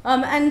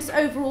 And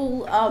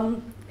overall,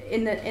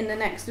 in the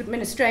next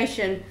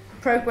administration,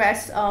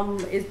 progress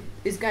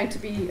is going to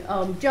be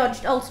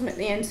judged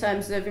ultimately in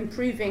terms of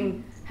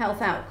improving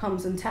health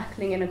outcomes and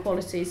tackling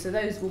inequalities. So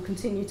those will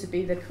continue to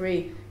be the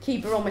key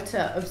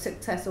barometer of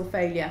success or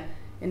failure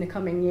in the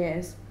coming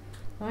years.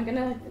 I'm going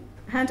to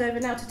hand over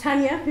now to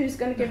Tanya, who's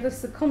going to give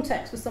us the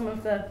context for some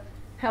of the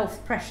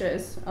health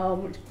pressures,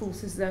 which of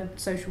course is the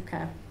social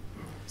care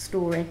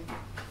story.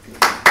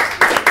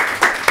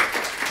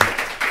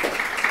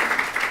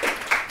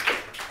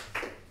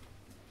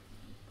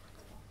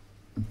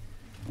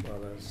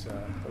 Well, as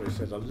Polly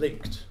said, a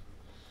linked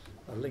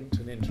and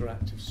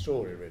interactive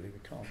story, really. We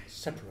can't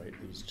separate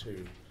these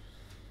two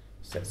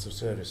sets of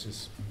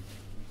services.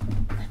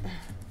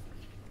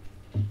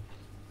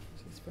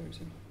 It's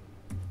frozen.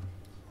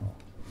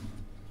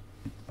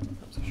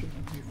 Perhaps I should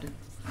have moved it.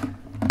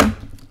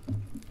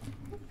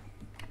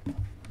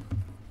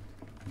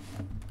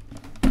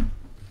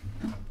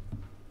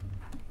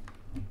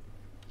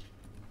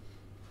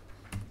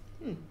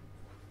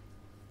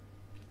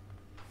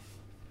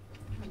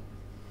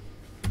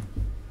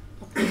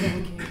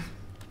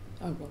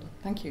 Oh, well done.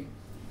 Thank you.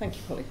 Thank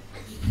you, Polly.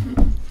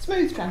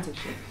 smooth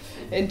transition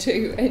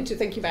into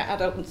thinking about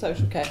adult and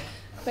social care.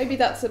 Maybe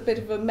that's a bit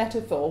of a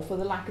metaphor for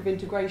the lack of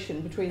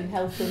integration between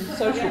health and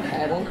social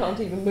care. One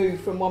can't even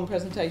move from one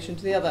presentation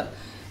to the other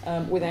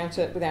without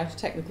a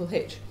technical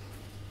hitch.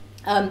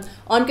 I'm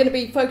going to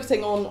be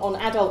focusing on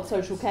adult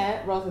social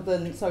care rather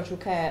than social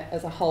care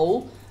as a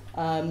whole.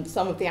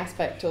 Some of the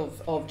aspect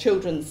of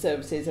children's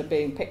services are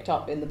being picked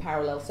up in the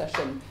parallel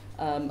session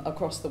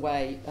across the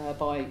way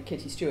by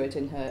Kitty Stewart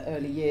in her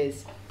early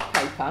years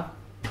paper.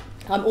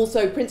 I'm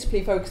also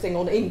principally focusing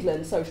on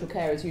England. Social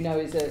care, as you know,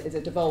 is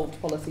a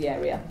devolved policy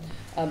area.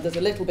 There's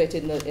a little bit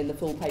in the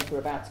full paper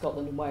about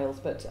Scotland and Wales,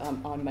 but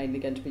I'm mainly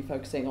going to be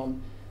focusing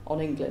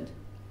on England.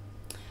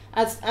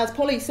 As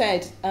Polly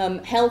said,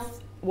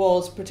 health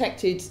was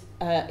protected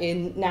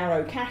in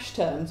narrow cash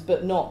terms,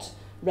 but not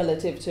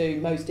relative to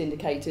most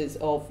indicators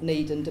of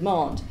need and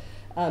demand.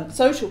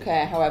 Social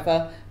care,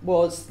 however,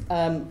 was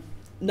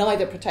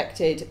neither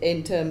protected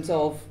in terms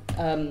of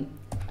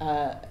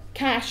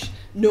cash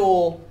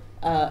nor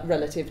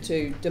relative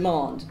to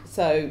demand.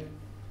 So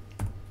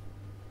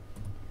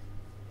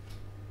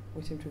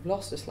we seem to have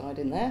lost a slide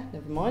in there,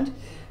 never mind.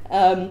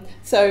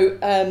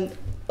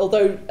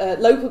 Although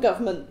local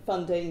government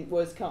funding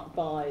was cut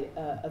by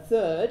a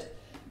third,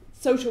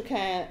 social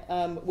care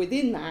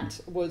within that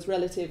was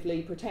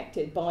relatively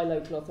protected by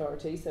local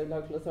authorities, so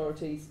local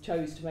authorities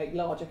chose to make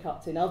larger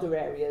cuts in other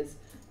areas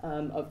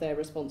of their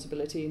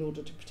responsibility in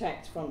order to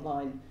protect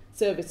frontline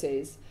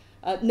services.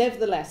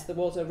 Nevertheless, there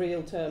was a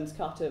real terms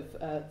cut of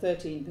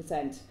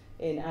 13%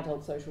 in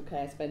adult social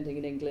care spending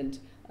in England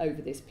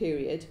over this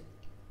period.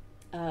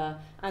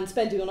 And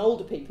spending on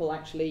older people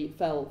actually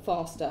fell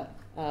faster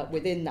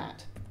within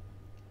that.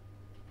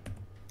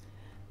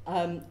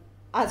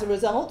 As a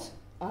result,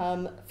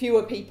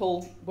 fewer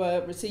people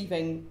were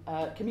receiving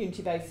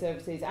community-based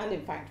services and,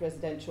 in fact,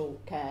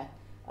 residential care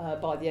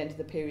by the end of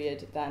the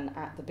period than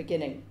at the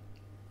beginning.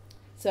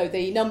 So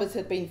the numbers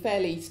had been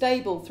fairly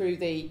stable through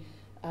the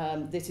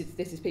this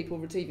is people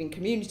receiving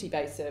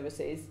community-based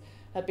services,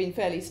 had been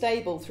fairly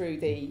stable through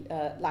the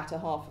latter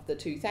half of the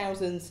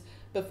 2000s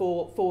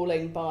before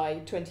falling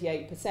by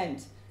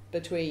 28%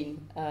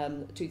 between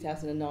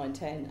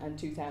 2009-10 and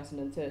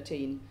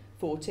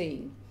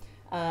 2013-14,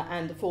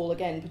 and a fall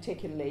again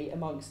particularly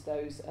amongst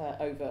those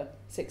over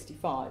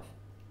 65.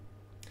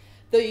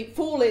 The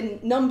fall in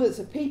numbers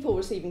of people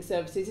receiving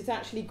services is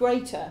actually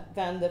greater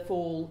than the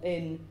fall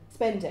in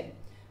spending.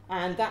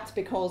 And that's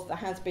because there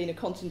has been a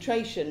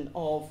concentration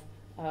of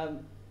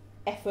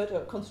effort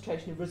or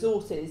concentration of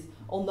resources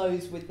on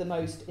those with the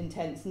most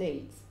intense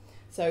needs.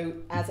 So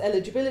as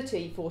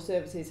eligibility for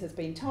services has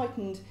been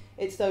tightened,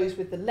 it's those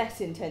with the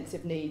less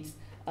intensive needs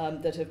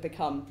that have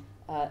become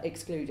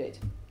excluded.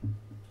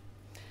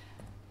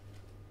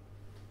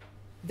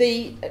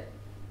 The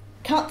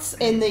cuts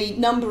in the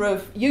number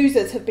of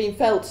users have been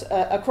felt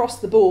across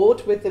the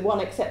board, with the one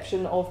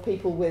exception of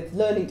people with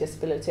learning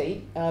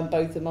disability,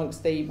 both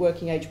amongst the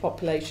working age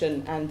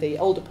population and the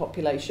older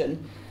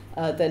population.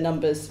 Their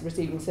numbers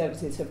receiving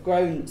services have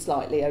grown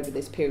slightly over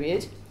this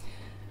period.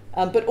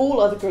 But all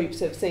other groups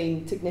have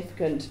seen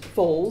significant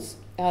falls,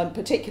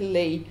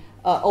 particularly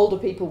older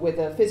people with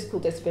a physical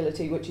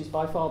disability, which is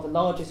by far the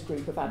largest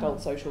group of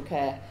adult social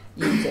care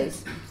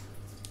users.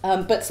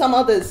 But some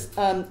others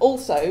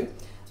also,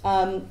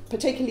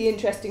 particularly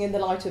interesting in the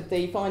light of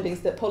the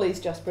findings that Polly's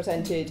just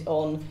presented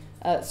on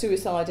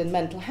suicide and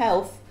mental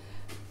health,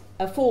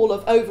 a fall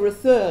of over a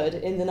third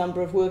in the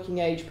number of working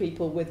age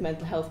people with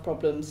mental health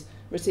problems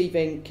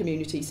receiving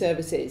community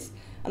services.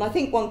 And I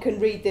think one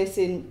can read this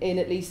in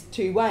at least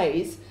two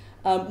ways.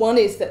 One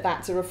is that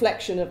that's a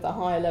reflection of the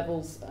higher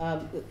levels,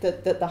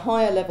 that the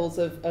higher levels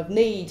of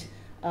need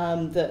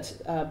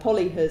that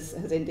Polly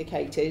has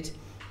indicated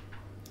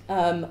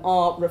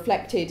are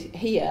reflected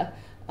here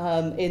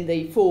in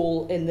the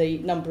fall in the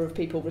number of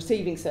people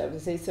receiving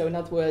services. So in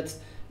other words,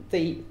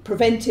 the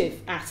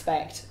preventive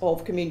aspect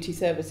of community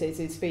services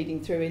is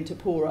feeding through into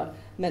poorer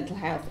mental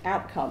health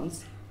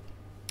outcomes.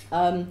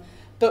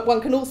 But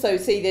one can also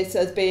see this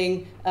as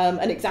being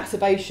an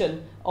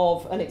exacerbation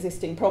of an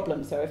existing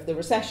problem. So if the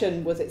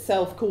recession was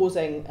itself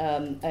causing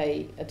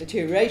a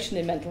deterioration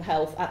in mental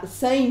health at the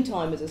same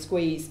time as a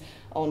squeeze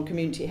on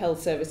community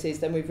health services,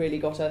 then we've really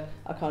got a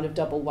kind of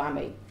double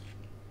whammy.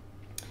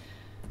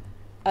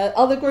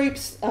 Other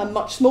groups,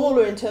 much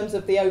smaller in terms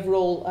of the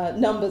overall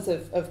numbers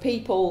of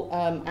people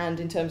and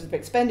in terms of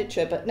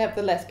expenditure, but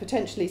nevertheless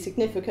potentially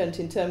significant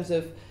in terms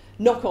of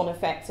knock-on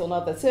effects on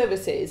other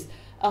services,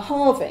 a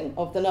halving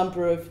of the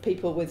number of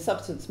people with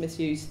substance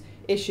misuse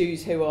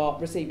issues who are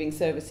receiving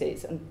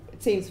services. And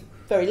it seems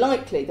very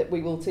likely that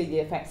we will see the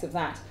effects of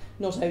that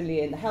not only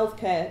in the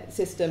healthcare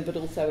system but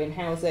also in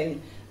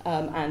housing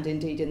and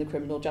indeed in the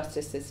criminal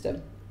justice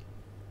system.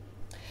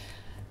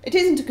 It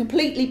isn't a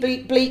completely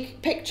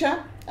bleak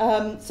picture,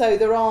 so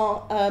there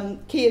are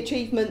key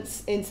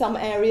achievements in some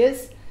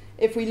areas.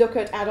 If we look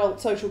at adult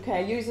social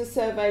care users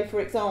survey, for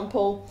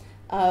example,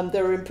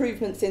 there are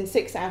improvements in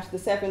 6 out of the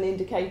 7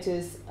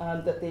 indicators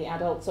that the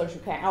adult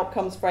social care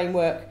outcomes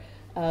framework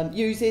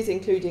uses,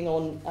 including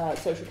on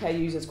social care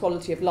users'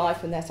 quality of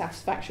life and their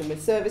satisfaction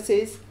with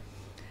services.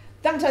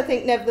 That, I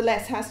think,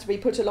 nevertheless has to be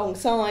put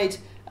alongside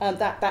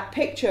that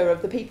picture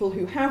of the people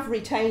who have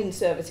retained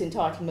service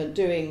entitlement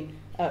doing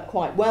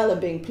quite well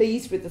and being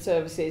pleased with the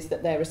services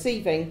that they're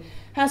receiving,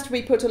 has to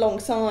be put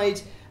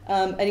alongside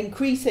an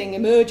increasing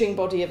emerging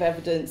body of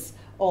evidence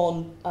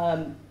on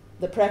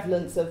the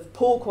prevalence of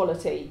poor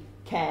quality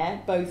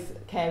care,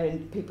 both care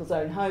in people's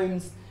own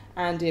homes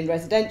and in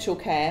residential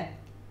care,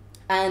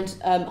 and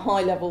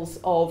high levels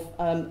of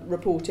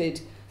reported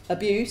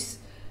abuse.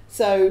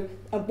 So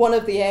one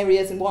of the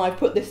areas, and why I've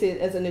put this in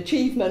as an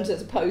achievement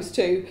as opposed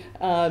to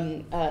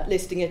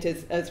listing it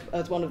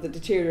as one of the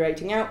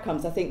deteriorating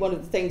outcomes, I think one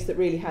of the things that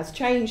really has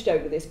changed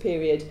over this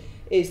period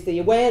is the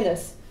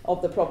awareness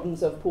of the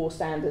problems of poor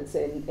standards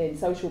in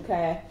social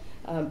care,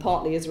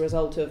 partly as a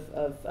result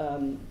of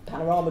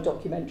panorama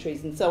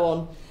documentaries and so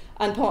on,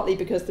 and partly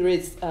because there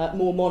is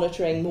more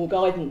monitoring, more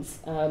guidance,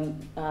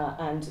 and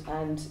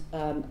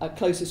a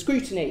closer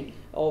scrutiny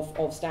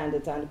of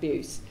standards and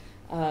abuse.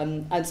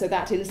 And so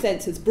that, in a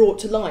sense, has brought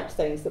to light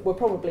things that were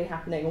probably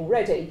happening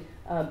already,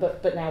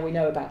 but now we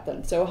know about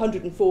them. So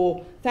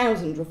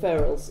 104,000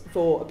 referrals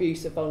for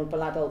abuse of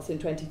vulnerable adults in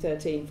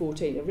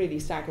 2013-14, a really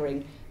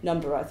staggering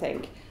number, I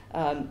think.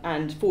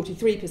 And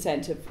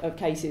 43% of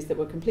cases that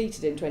were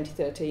completed in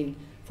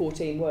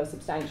 2013-14 were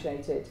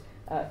substantiated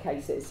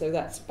cases. So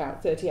that's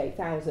about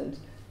 38,000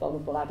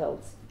 vulnerable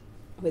adults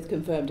with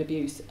confirmed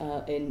abuse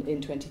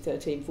in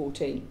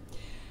 2013-14.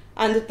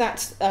 And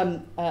that's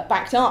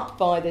backed up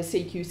by the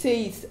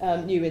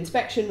CQC's new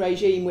inspection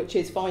regime, which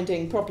is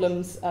finding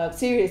problems,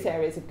 serious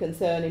areas of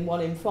concern in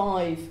 1 in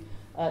 5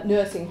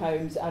 nursing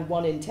homes and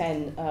 1 in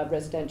 10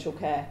 residential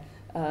care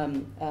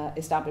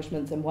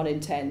establishments and 1 in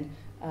 10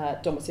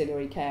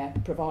 domiciliary care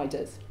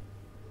providers.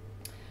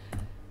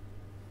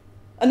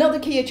 Another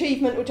key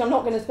achievement, which I'm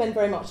not going to spend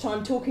very much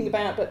time talking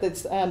about, but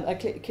that's an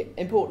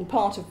important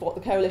part of what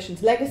the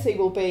Coalition's legacy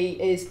will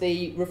be, is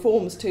the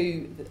reforms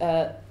to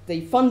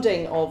the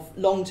funding of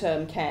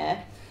long-term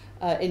care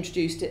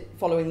introduced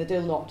following the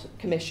Dilnot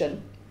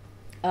Commission,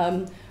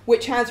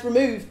 which has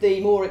removed the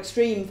more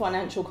extreme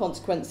financial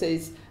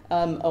consequences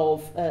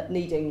of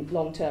needing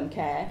long-term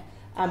care,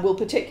 and will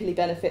particularly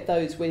benefit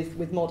those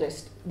with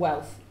modest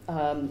wealth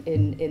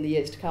in the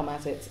years to come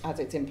as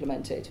it's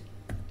implemented.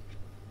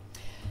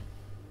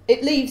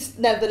 It leaves,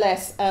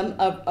 nevertheless,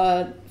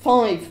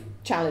 5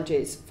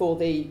 challenges for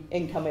the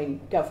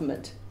incoming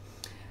government.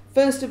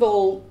 First of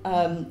all,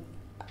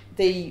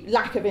 the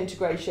lack of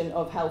integration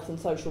of health and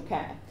social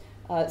care.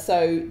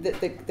 So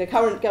the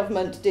current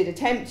government did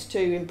attempt to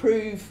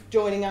improve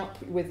joining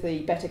up with the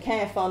Better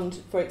Care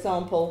Fund, for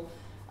example,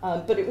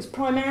 but it was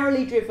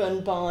primarily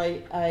driven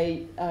by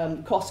a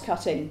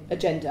cost-cutting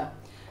agenda.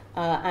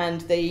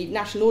 And the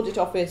National Audit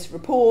Office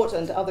report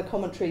and other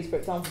commentaries, for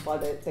example, by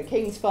the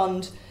King's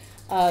Fund,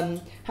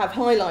 have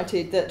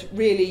highlighted that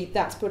really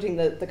that's putting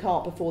the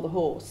cart before the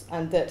horse,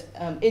 and that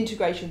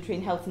integration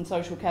between health and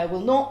social care will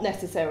not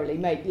necessarily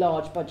make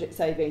large budget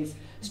savings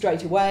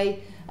straight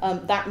away.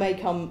 That may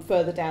come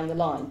further down the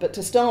line. But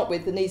to start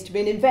with, there needs to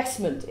be an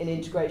investment in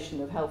integration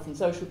of health and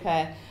social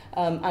care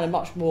and a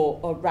much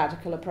more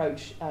radical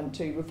approach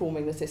to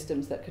reforming the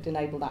systems that could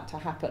enable that to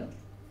happen.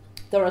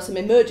 There are some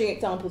emerging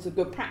examples of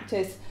good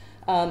practice,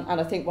 and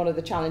I think one of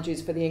the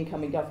challenges for the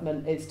incoming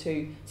government is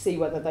to see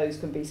whether those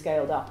can be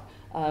scaled up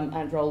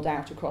and rolled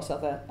out across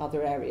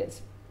other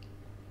areas.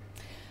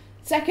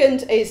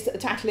 Second is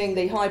tackling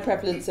the high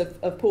prevalence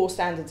of poor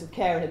standards of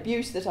care and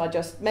abuse that I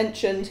just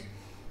mentioned,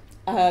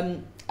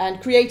 and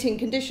creating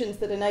conditions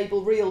that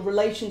enable real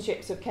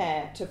relationships of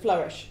care to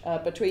flourish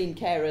between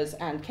carers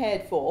and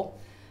cared for.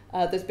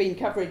 There's been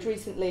coverage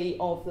recently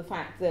of the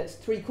fact that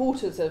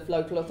 3/4 of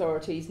local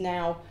authorities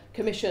now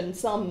commission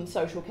some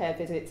social care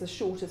visits as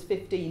short as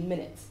 15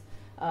 minutes.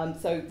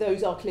 So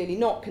those are clearly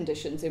not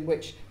conditions in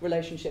which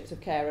relationships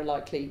of care are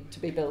likely to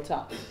be built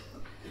up.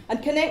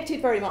 And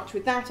connected very much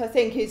with that, I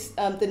think, is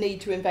the need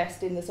to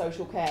invest in the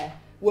social care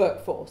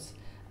workforce.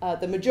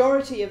 The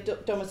majority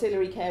of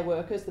domiciliary care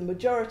workers, the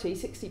majority,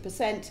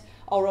 60%,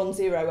 are on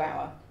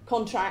 0-hour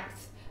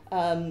contracts.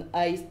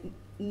 A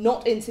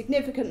not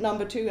insignificant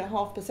number,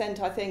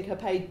 2.5%, I think, are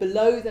paid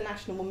below the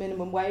national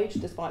minimum wage,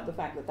 despite the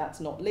fact that that's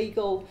not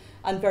legal,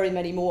 and very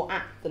many more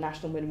at the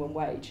national minimum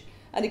wage.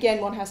 And again,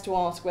 one has to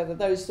ask whether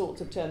those sorts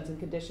of terms and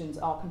conditions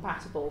are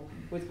compatible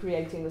with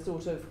creating the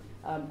sort of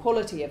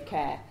quality of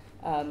care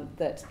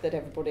that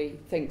everybody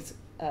thinks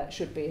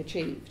should be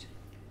achieved.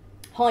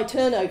 High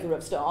turnover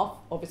of staff,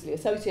 obviously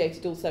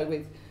associated also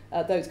with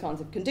those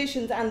kinds of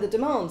conditions, and the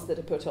demands that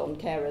are put on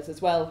carers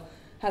as well,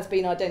 has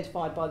been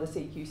identified by the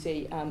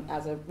CQC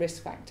as a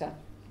risk factor.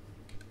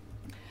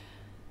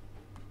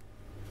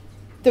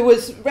 There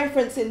was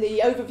reference in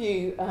the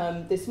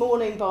overview this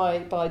morning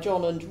by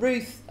John and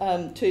Ruth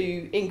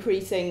to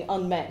increasing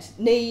unmet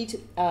need.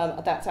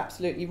 That's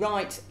absolutely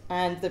right,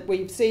 and that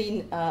we've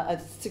seen a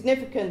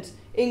significant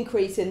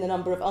increase in the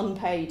number of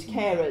unpaid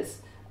carers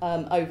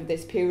over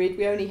this period.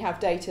 We only have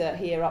data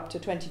here up to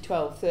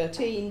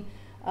 2012-13,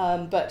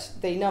 but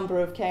the number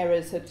of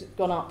carers had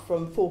gone up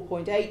from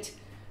 4.8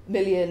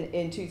 million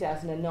in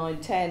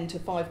 2009-10 to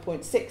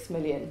 5.6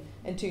 million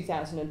in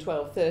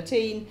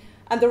 2012-13.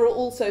 And there are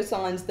also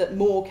signs that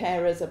more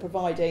carers are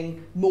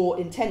providing more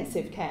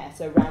intensive care,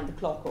 so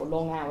round-the-clock or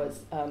long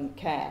hours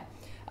care.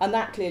 And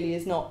that clearly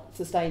is not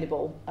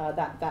sustainable.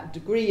 That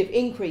degree of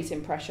increase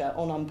in pressure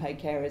on unpaid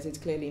carers is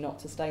clearly not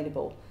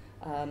sustainable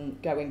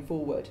going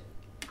forward.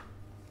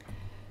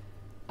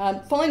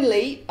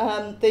 Finally,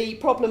 the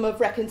problem of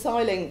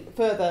reconciling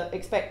further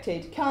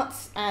expected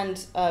cuts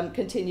and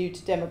continued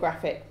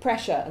demographic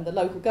pressure. And the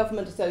Local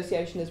Government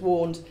Association has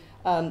warned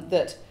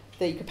that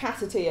the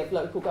capacity of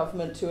local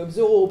government to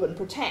absorb and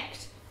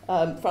protect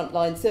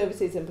frontline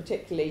services, and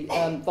particularly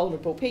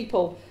vulnerable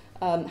people,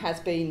 has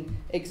been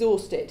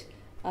exhausted.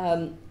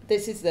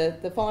 This is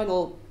the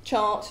final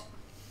chart.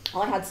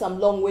 I had some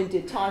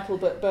long-winded title,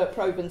 but Bert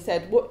Proban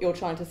said, what you're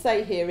trying to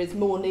say here is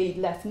more need,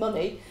 less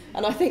money.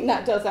 And I think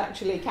that does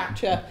actually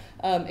capture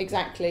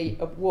exactly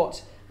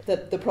what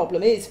the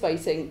problem is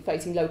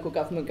facing local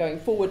government going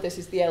forward. This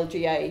is the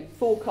LGA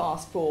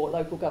forecast for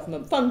local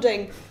government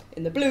funding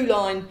in the blue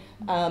line,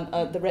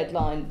 the red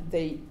line,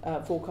 the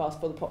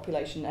forecast for the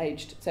population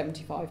aged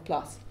 75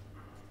 plus.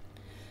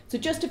 So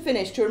just to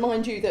finish, to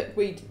remind you that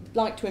we'd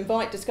like to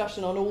invite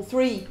discussion on all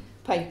three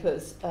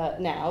papers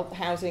now,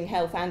 housing,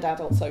 health and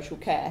adult social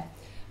care.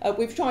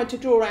 We've tried to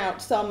draw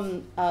out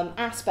some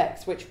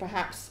aspects which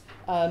perhaps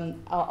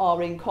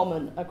are in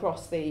common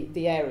across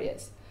the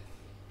areas.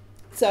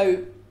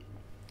 So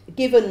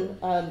given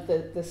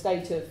the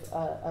state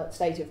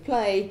of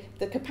play,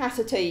 the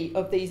capacity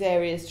of these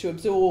areas to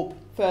absorb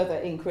further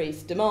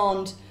increased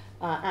demand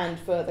and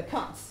further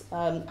cuts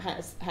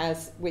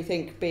has, we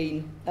think,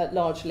 been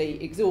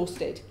largely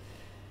exhausted.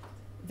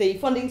 The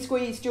funding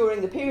squeeze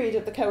during the period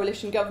of the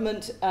coalition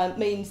government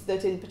means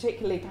that, in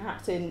particularly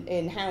perhaps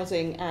in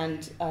housing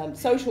and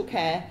social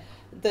care,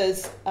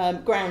 there's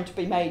ground to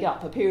be made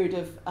up. A period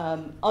of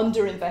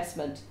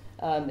underinvestment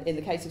in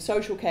the case of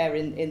social care,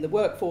 in the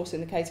workforce, in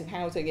the case of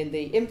housing, in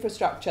the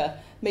infrastructure,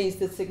 means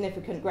there's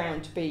significant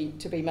ground to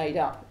be made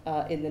up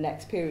in the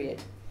next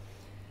period.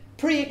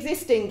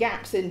 Pre-existing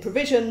gaps in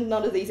provision,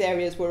 none of these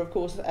areas were, of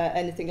course,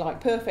 anything like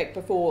perfect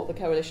before the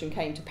coalition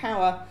came to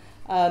power.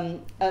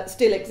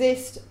 Still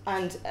exist,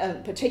 and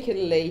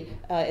particularly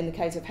in the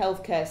case of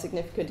healthcare,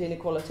 significant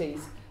inequalities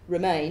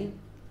remain.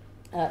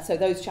 So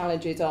those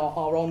challenges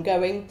are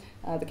ongoing.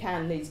 The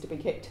can needs to be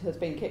kicked, has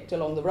been kicked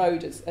along the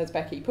road, as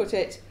Becky put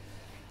it.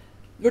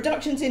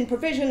 Reductions in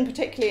provision,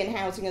 particularly in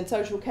housing and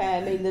social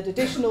care, mean that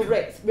additional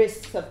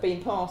risks have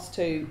been passed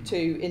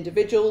to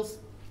individuals.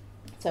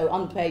 So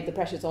the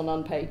pressures on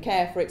unpaid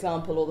care, for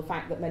example, or the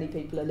fact that many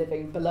people are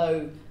living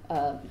below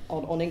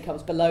on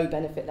incomes below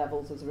benefit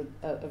levels as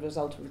a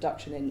result of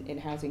reduction in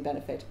housing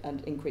benefit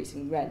and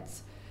increasing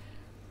rents.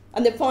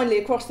 And then finally,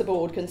 across the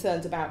board,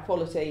 concerns about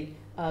quality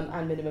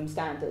and minimum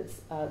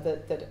standards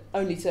that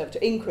only serve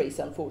to increase,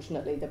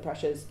 unfortunately, the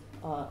pressures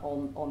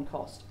on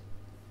cost.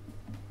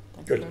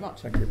 Thank you very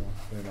much. Thank you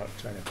very much,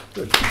 Tanya.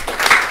 Good.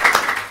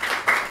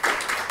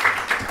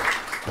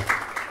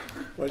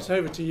 Well, it's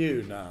over to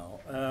you now.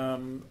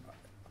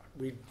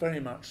 We'd very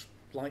much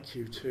like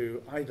you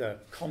to either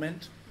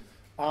comment,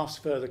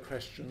 ask further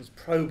questions,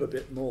 probe a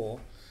bit more,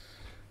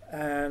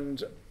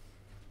 and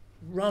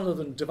rather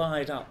than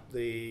divide up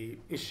the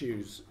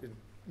issues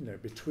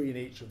between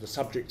each of the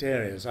subject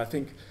areas, I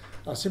think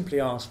I'll simply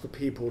ask for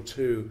people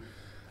to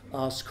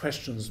ask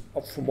questions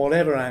from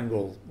whatever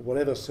angle,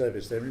 whatever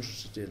service they're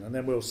interested in, and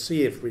then we'll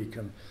see if we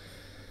can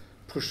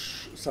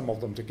push some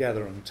of them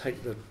together and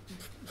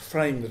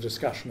frame the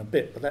discussion a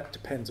bit, but that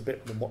depends a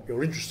bit on what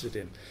you're interested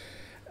in.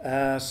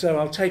 So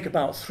I'll take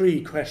about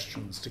 3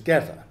 questions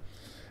together,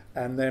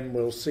 and then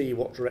we'll see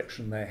what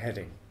direction they're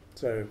heading.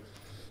 So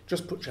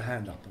just put your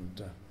hand up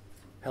and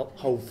help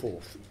hold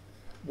forth.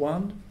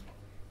 1.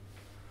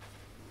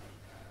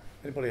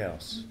 Anybody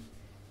else?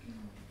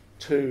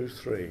 2,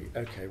 3.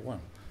 Okay, 1.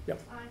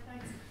 Yep. Hi,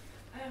 thanks.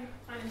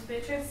 My name's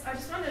Beatrice. I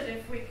just wondered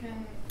if we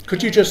can...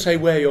 Could you just say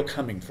where you're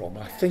coming from?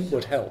 I think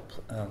would help.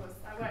 Of course.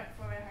 I work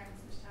for a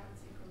homelessness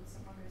charity called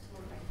Someone Who's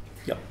Falling.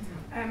 Yep.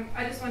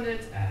 I just wondered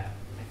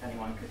if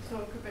anyone could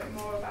talk a bit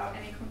more about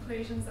any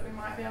conclusions that we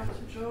might be able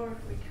to draw,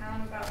 if we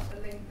can, about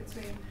the link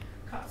between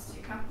cuts to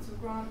capital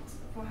grant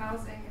for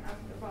housing and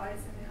the rise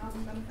in the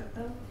housing benefit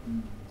bill.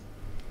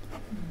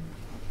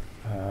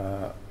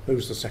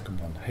 Who's the second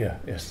one? Here,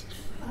 yes.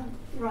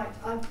 Right,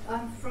 I'm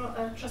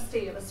a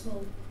trustee of a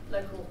small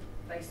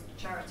local-based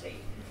charity,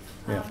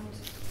 and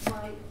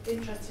my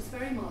interest is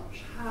very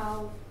much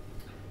how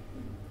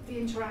the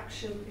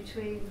interaction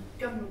between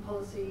government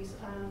policies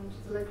and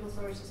the local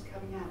authorities are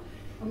coming out,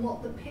 and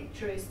what the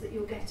picture is that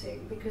you're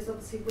getting, because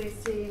obviously we're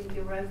seeing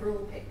your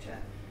overall picture.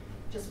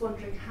 Just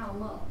wondering how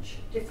much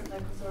different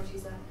local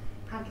authorities are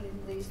handling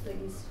these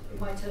things, in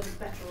my terms,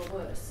 better or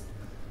worse.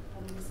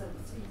 And in the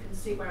sense, you can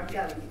see where I'm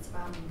going. It's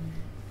about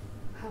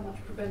how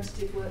much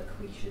preventative work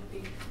we should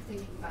be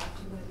thinking about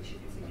and where we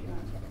should be thinking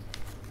about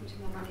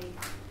putting our money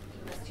to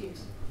the best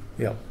use.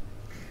 Yeah.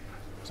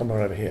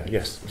 Somewhere over here,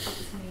 yes.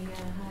 It's me,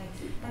 hi.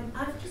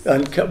 I've just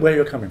And where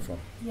you're coming from?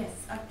 yes,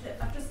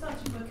 I've just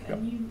started work at Yep.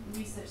 a new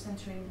research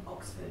centre in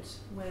Oxford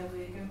where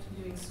we're going to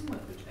be doing some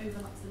work which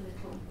overlaps a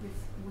little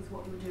with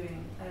what you're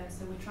doing.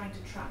 So we're trying to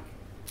track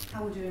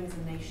how we're doing as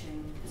a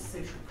nation, the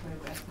social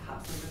progress,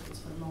 perhaps over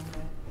for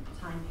longer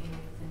time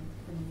period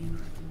than you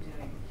have been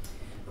doing.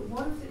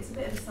 But it's a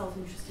bit of a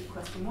self-interested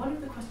question. One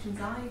of the questions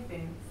I've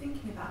been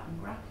thinking about and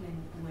grappling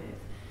with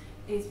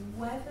is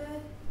whether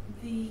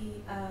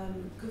the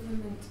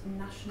government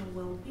national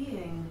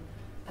well-being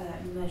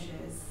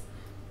measures,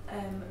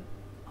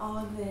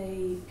 are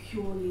they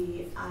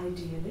purely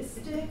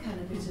idealistic and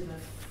a bit of a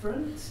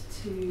front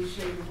to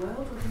show the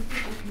world, or do you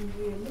think they can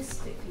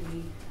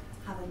realistically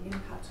have an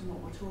impact on what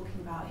we're talking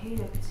about here,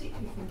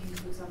 particularly thinking,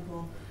 for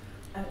example,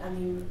 I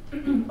mean,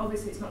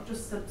 obviously it's not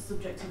just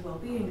subjective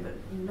well-being, but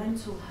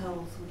mental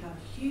health would have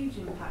a huge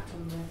impact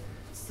on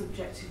the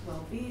subjective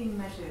well-being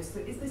measures. So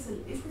is this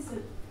a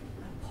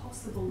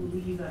possible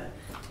lever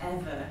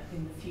ever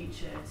in the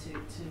future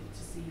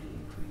to see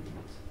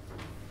improvement?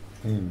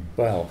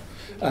 Well,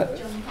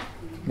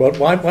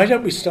 why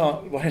don't we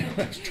start?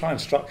 Let's try and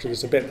structure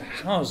this a bit.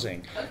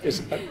 Housing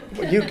is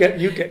you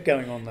get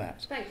going on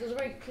that. Thanks. It was a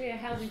very clear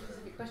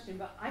housing-specific question,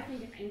 but I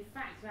think, in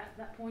fact,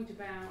 that point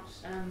about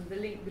the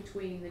link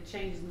between the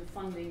changes in the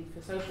funding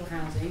for social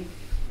housing,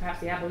 perhaps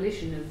the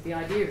abolition of the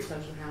idea of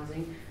social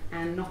housing,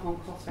 and knock-on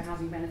costs for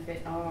housing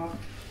benefit are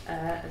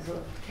a sort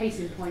of case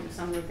in point of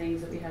some of the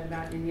things that we heard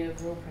about in the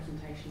overall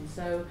presentation.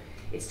 So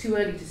it's too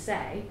early to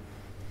say.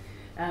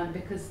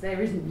 Because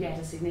there isn't yet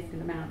a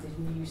significant amount of this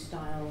new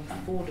style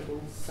affordable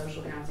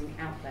social housing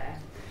out there.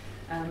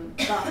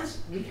 But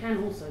we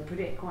can also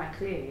predict quite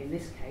clearly in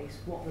this case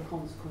what the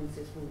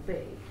consequences will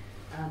be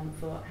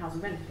for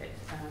housing benefit.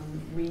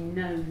 We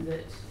know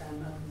that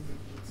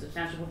a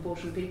substantial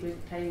proportion of people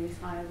paying these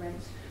higher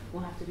rents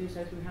will have to do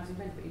so through housing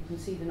benefit. You can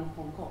see the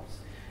knock-on costs.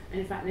 And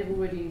in fact, they've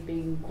already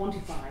been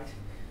quantified.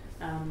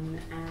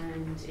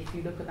 And if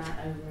you look at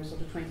that over a sort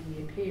of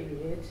 20-year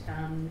period,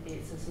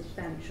 it's a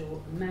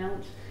substantial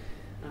amount.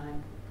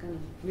 I'm going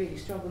to really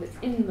struggle. It's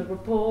in the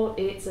report.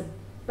 It's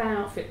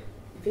about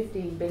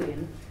 15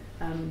 billion,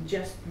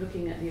 just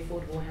looking at the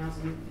affordable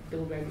housing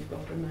build rate we've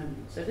got at the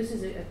moment. So this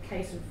is a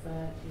case of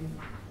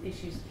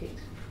issues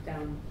kicked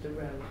down the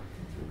road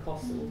and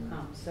costs that will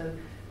come. So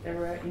there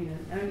are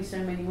only so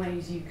many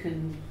ways you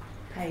can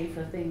pay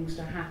for things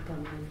to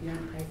happen. If you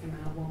don't pay them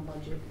out of one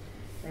budget,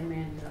 they may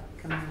end up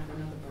coming out of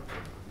another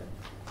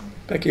budget.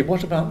 Becky,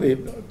 what about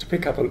to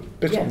pick up a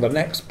bit on the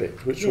next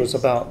bit, which was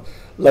Yes. about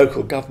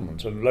local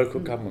government and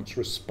local government's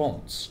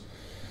response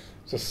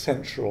to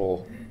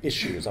central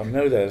issues? I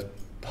know there's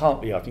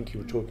partly, I think you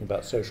were talking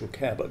about social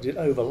care, but it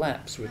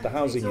overlaps with the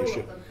housing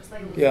issue.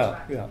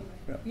 Yeah.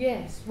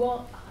 Yes,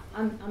 well,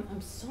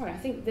 I'm sorry. I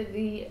think that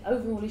the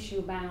overall issue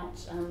about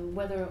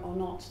whether or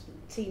not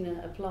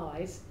TINA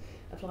applies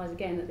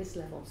again at this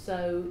level.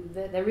 So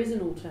there is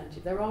an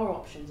alternative. There are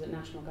options at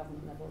national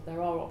government level.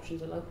 There are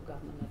options at local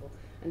government level.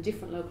 And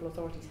different local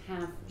authorities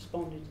have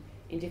responded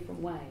in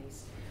different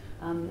ways.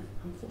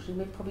 Unfortunately,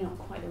 we're probably not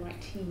quite the right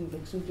team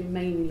because we've been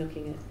mainly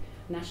looking at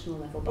national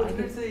level. But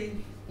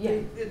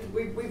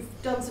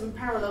we've done some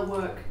parallel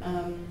work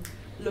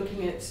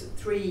looking at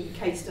 3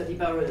 case study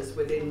boroughs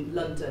within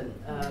London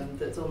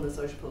that's on the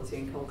Social Policy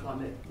and Cold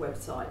Climate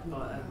website,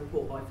 a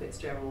report by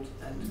Fitzgerald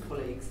and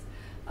colleagues.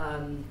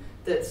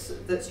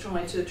 That's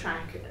trying to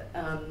track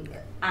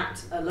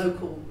at a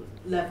local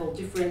level,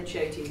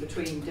 differentiating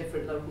between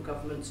different local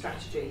government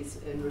strategies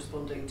in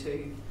responding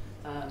to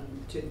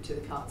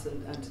the cuts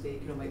and to the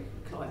economic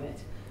climate.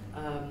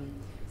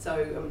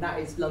 So that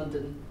is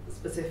London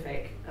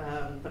specific,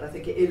 but I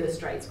think it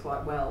illustrates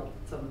quite well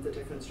some of the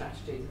different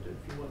strategies.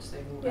 If you want to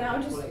say more Yeah,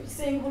 about I'm it. just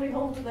seeing Holly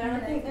Holder there. I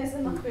think there's a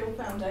Nuffield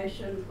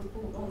Foundation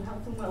report on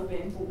health and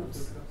wellbeing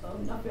boards.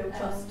 Nuffield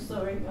Trust,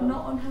 sorry.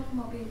 Not on health and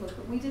wellbeing boards,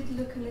 but we did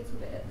look a little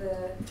bit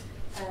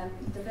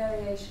at the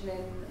variation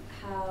in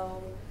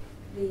how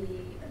the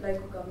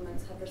local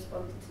governments have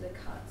responded to the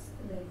cuts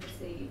that they've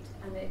received,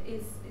 and it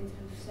is, in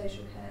terms of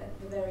social care,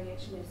 the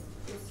variation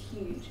is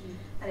huge,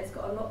 and it's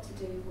got a lot to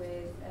do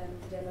with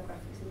the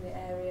demographics in the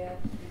area,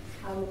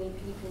 how many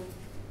people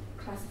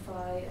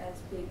classify as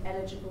being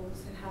eligible,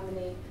 so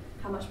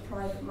how much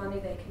private money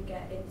they can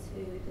get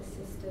into the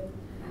system,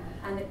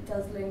 and it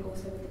does link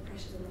also with the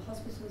pressures on the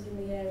hospitals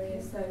in the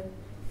area. So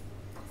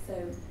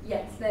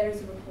yes, there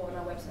is a report on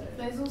our website.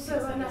 There's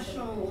also a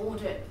National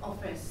Audit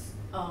Office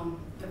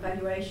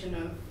evaluation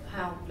of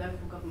how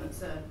local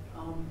governments are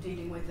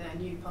dealing with their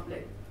new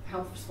public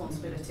health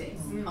responsibilities,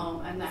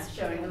 and that's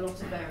showing a lot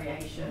of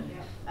variation.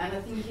 And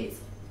I think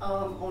it's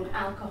on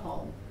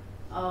alcohol,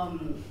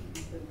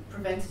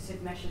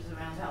 preventative measures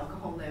around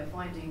alcohol. They're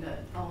finding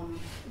that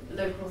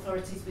local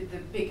authorities with the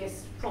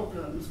biggest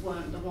problems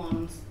weren't the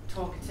ones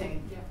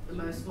targeting the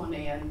most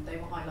money, and they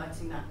were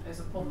highlighting that as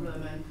a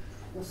problem, and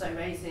also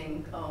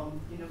raising,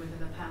 whether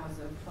the powers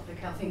of Public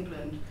Health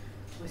England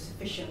were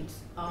sufficient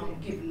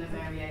given the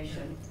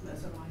variation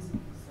that's arising.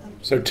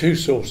 So 2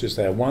 sources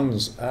there.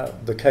 One's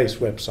the case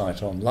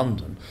website on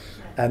London,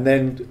 and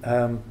then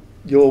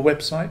your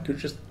website? Could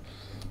you just...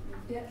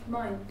 Yeah,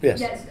 mine. Yes.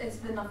 Yes, it's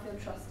the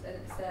Nuffield Trust, and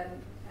it's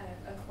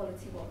a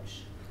quality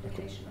watch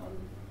publication on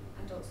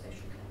adult social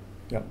care.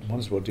 Yeah, might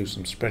as well do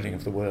some spreading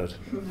of the word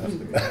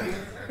And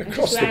across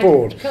just to the add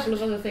board. A couple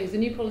of other things. The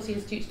New Policy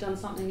Institute's done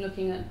something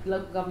looking at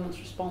local government's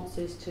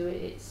responses to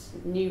its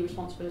new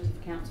responsibility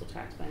for council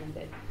tax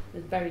benefit.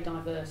 There's very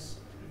diverse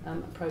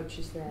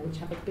approaches there, which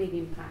have a big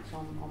impact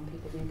on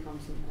people's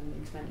incomes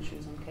and expenditure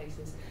in some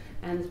cases.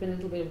 And there's been a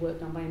little bit of work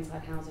done by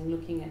Inside Housing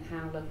looking at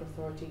how local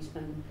authorities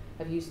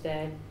have used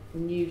their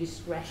new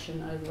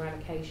discretion over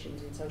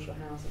allocations in social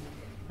housing,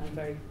 and a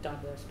very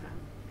diverse pattern.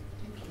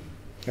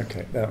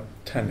 Okay, now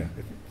Tanya,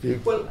 if you...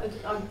 Well,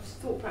 I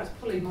thought perhaps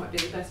Polly might be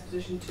in the best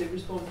position to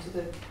respond to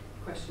the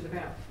question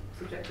about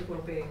subjective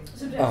well-being.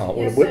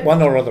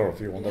 One or other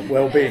of you on the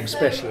well-being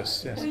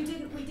specialists. Yes. We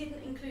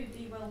didn't include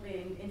the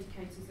well-being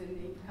indicators in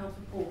the health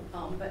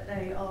report, but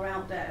they are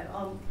out there.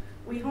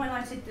 We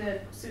highlighted the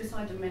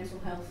suicide and mental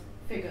health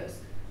figures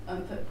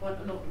and put quite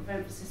a lot of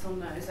emphasis on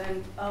those.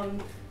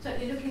 And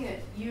certainly looking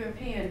at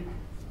European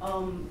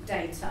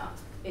data,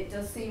 it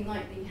does seem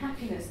like the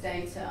happiness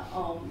data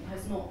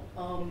has not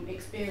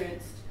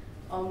experienced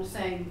the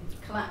same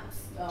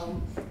collapse,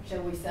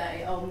 shall we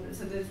say.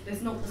 So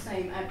there's not the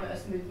same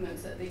adverse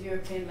movements at the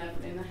European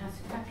level in the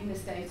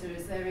happiness data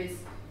as there is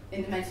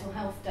in the mental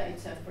health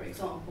data, for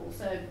example.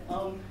 So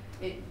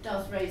it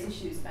does raise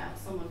issues about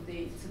some of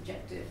the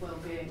subjective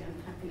well-being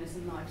and happiness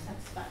and life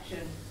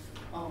satisfaction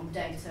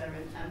data,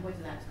 and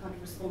whether that's kind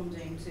of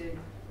responding to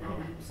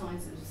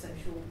signs of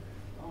social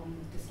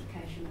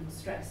dislocation and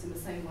stress in the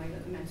same way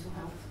that the mental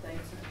health data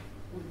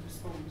would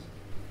respond.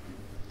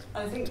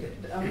 I think it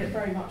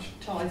very much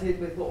ties in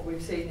with what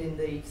we've seen in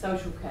the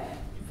social care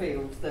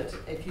field, that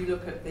if you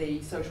look at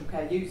the social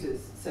care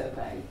users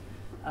survey,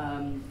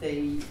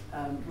 the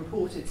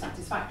reported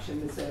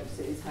satisfaction with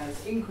services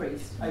has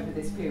increased over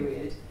this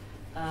period.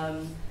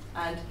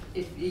 And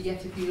if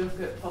you look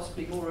at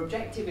possibly more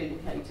objective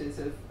indicators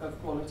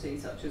of quality,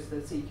 such as the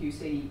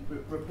CQC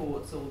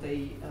reports or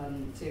the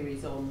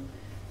series on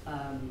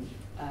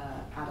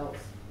adults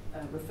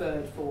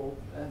referred for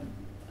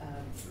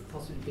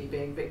possibly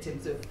being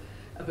victims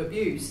of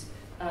abuse,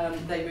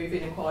 they move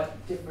in a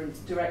quite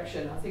different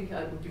direction. I think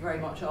it would be very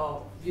much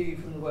our view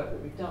from the work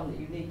that we've done that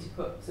you need to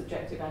put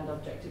subjective and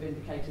objective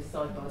indicators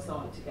side by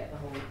side to get the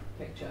whole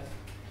picture.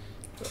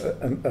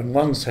 And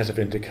one set of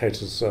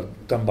indicators are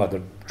done by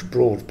the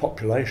broad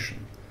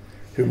population,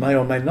 who may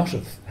or may not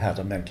have had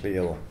a mentally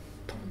ill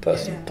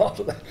person part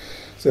of that.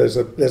 So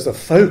there's a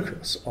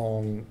focus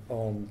on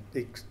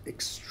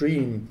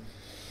extreme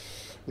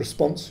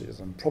responses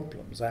and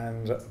problems,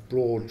 and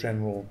broad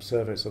general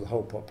surveys of the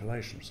whole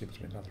population seems to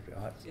be another.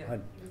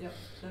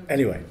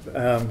 Anyway,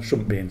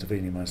 shouldn't be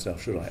intervening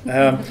myself, should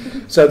I?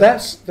 So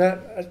that's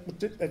that.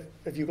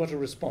 Have you got a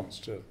response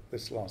to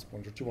this last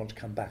point, or do you want to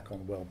come back on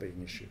the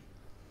well-being issue?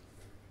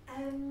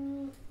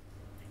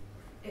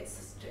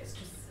 It's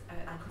just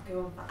I could go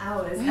on for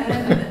hours.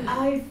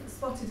 I've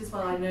spotted as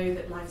well, I know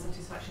that life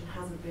satisfaction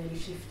hasn't really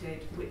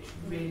shifted, which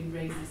really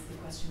raises the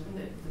question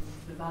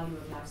of the value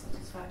of life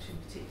satisfaction,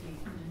 particularly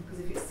because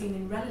if it's seen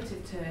in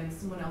relative terms,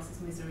 someone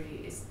else's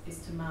misery is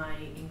to my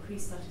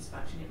increased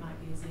satisfaction, it might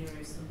be a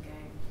zero-sum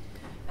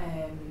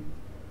game.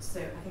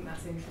 So I think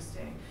that's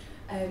interesting.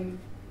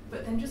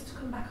 But then just to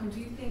come back on, do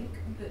you think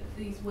that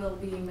these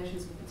well-being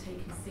measures will be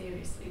taken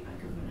seriously by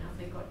government? Have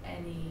they got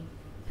any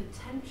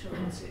potential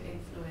to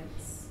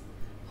influence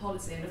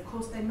policy? And of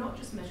course, they're not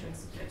just measuring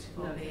subjective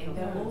well-being,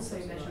 they're also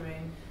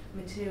measuring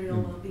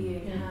material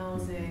well-being,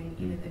 housing,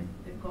 you know,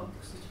 they've got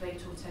sort of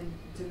 8 or 10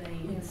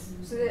 domains.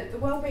 Yes. So the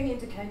well-being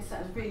indicators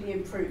has really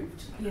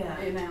improved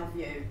in our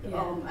view,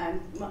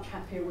 and much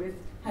happier with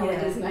how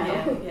it is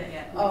now.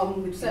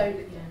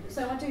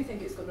 So I do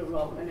think it's got a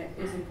role, and it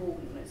is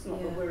important. It's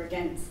not that we're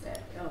against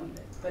it,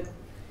 but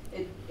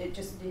it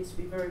just needs to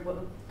be very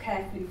well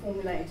carefully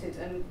formulated,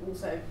 and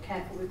also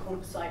careful with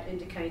composite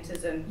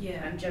indicators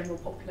and general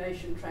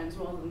population trends,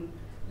 rather than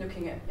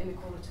looking at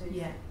inequality.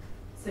 Yeah.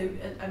 So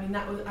I mean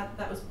that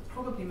was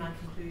probably my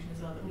conclusion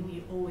as well, that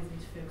we always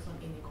need to focus on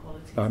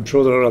inequality. I'm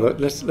sure there are other.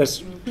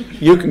 Let's.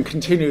 You can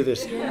continue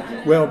this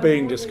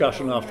well-being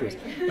discussion afterwards.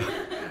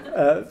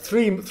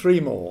 Three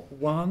more.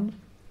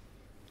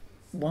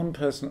 One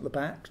person at the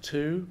back.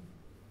 2,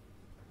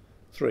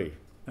 3.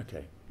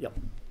 Okay. Yep.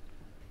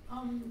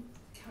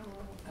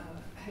 Carol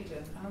Hayden,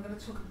 and I'm going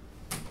to talk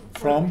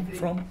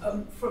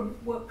from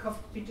work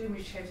I've been doing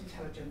with shared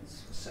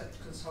intelligence for search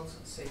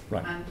consultancy,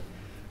 right. And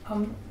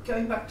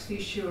going back to the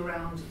issue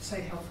around,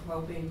 say, health and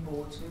wellbeing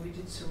boards. I mean, we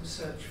did some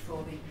research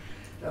for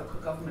the Local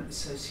Government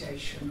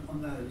Association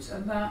on those,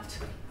 and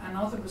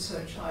other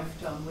research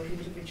I've done with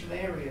individual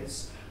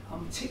areas,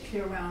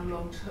 particularly around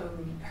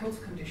long-term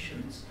health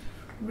conditions,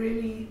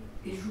 really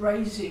is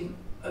raising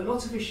a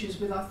lot of issues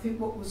with, I think,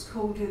 what was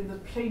called in the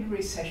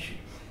plenary session,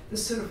 the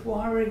sort of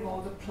wiring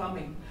or the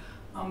plumbing,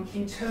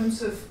 in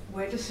terms of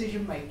where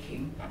decision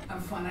making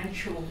and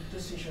financial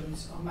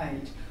decisions are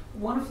made.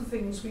 One of the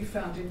things we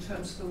found in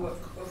terms of the work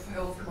of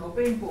health and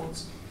wellbeing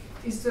boards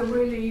is there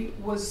really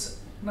was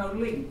no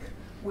link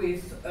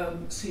with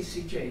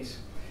CCGs.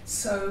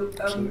 So,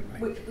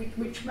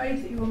 which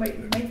made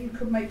that you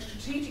could make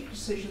strategic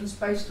decisions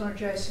based on a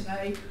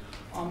JSNA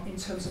in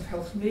terms of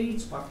health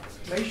needs, by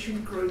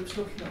population groups,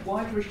 looking at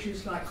wider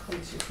issues like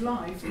quality of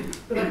life,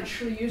 but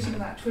actually using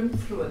that to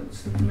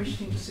influence the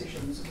commissioning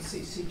decisions of the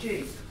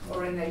CCG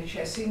or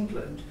NHS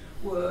England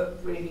were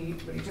really,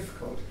 really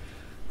difficult.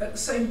 At the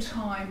same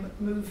time,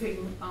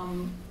 moving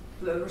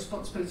the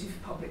responsibility for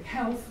public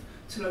health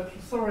to local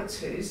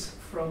authorities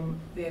from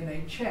the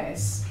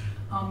NHS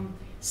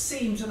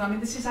seems, and I mean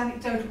this is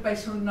anecdotal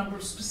based on a number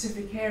of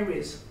specific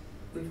areas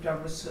we've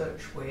done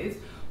research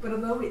with, but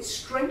although it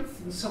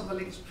strengthens some of the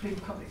links between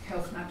public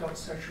health and adult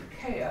social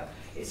care,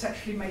 it's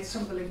actually made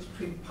some of the links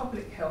between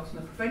public health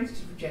and the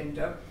preventative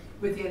agenda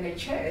with the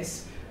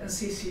NHS and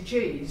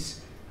CCGs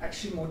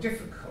actually more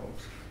difficult.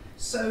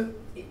 So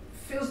it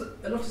feels that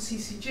a lot of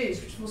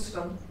CCGs, which have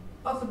also done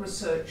other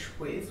research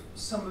with,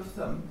 some of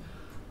them,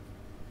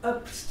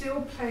 are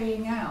still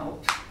playing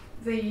out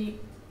the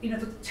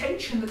the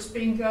tension that's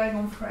been going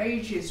on for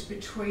ages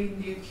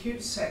between the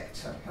acute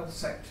sector, health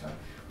sector,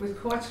 with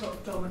quite a lot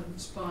of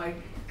dominance by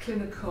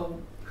clinical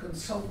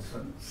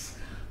consultants,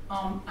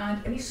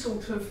 and any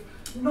sort of,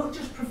 not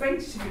just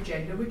preventative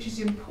agenda, which is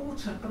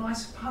important, but I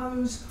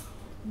suppose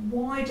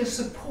wider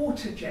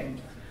support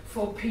agenda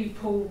for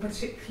people,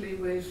 particularly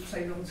with,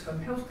 say,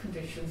 long-term health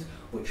conditions,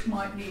 which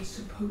might need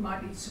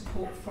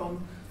support from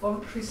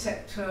voluntary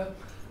sector,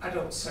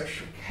 adult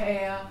social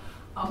care,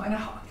 and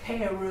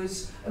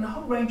carers, and a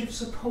whole range of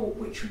support,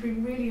 which would be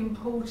really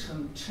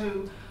important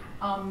to,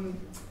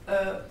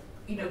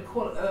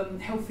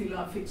 healthy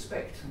life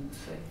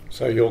expectancy.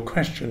 So your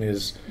question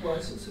is... Well,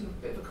 it's sort of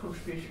a bit of a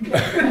contribution.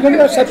 No,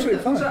 that's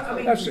absolutely fine. So, I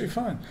mean, absolutely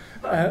fine.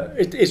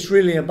 It's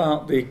really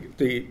about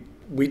the.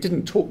 We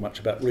didn't talk much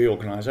about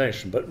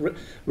reorganisation, but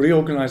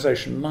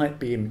reorganisation might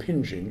be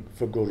impinging,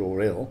 for good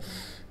or ill,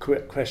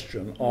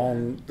 question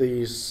on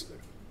these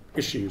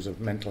issues of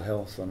mental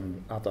health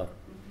and other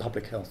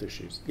public health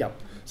issues. Yeah,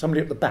 somebody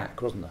at the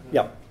back, wasn't there?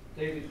 Yeah,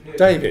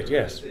 David,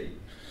 yes.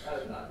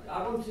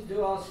 I wanted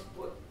to ask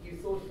what you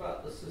thought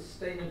about the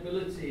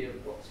sustainability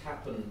of what's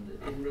happened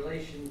in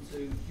relation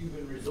to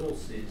human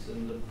resources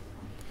and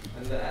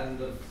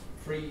the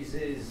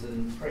freezes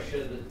and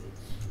pressure that's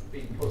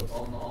been put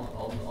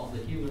on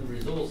the human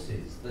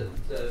resources.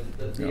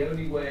 That the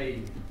only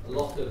way a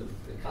lot of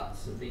the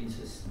cuts have been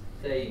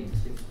sustained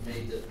seems to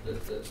me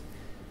that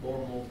more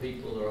and more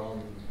people are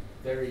on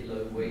very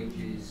low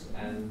wages,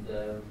 and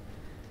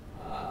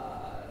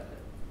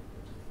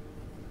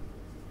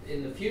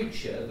in the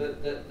future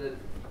that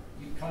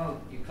you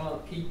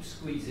can't keep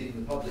squeezing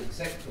the public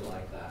sector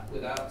like that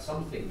without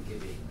something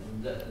giving,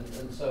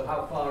 and so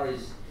how far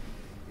is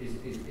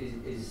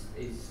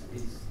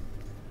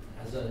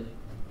as a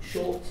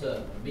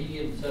short-term,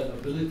 medium-term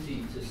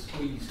ability to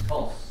squeeze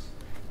costs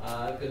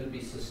going to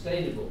be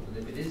sustainable, and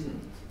if it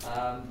isn't,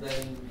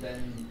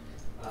 then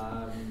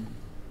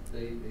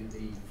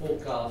the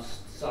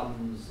forecast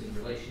sums in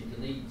relation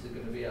to needs are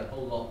going to be a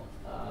whole lot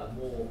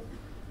more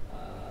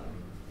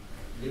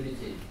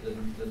limited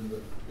than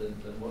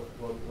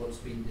what's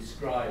been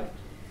described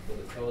for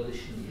the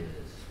coalition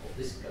years, or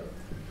this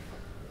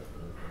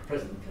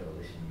present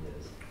coalition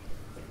years.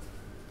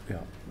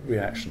 Yeah,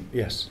 reaction,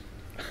 yes.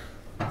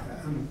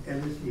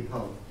 Elsie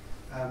Hull.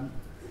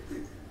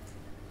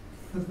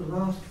 For the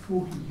last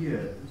 40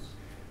 years,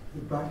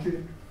 the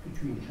budget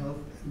between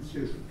health and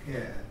social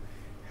care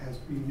has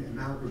been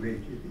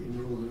amalgamated in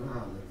Northern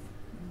Ireland.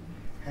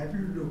 Have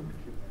you looked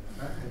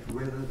at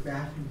whether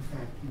that in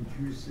fact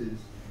induces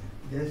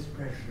less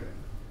pressure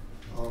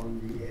on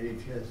the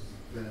NHS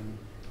than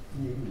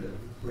in England,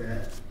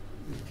 where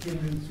the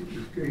tendency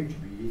is going to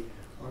be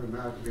on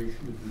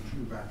amalgamation of the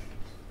two budgets?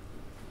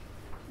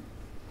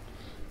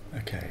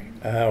 Okay,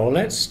 well,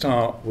 let's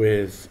start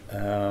with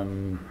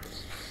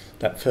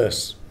that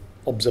first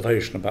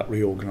observation about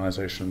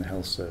reorganisation in the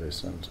health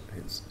service and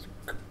its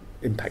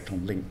impact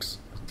on links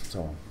and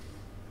so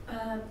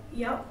on.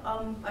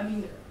 I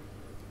mean,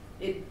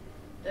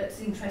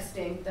 that's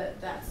interesting that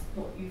that's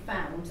what you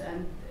found,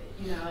 and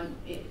and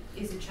it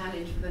is a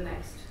challenge for the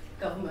next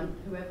government,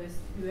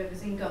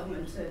 whoever's in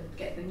government, to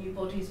get the new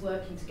bodies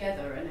working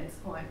together, and it's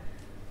quite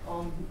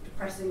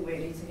depressing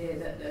really to hear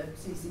that the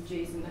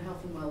CCGs and the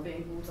health and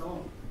wellbeing boards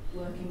aren't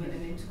working in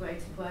an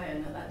integrated way,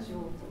 and that's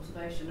your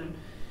observation. And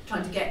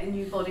trying to get the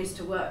new bodies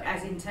to work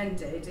as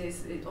intended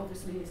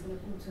obviously is going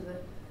to fall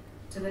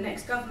to the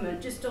next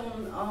government. Just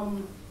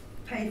on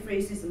pay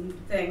freezes and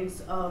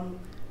things,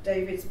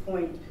 David's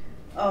point,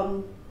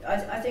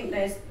 I think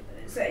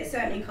it's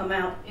certainly come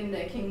out in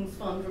the King's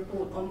Fund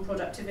report on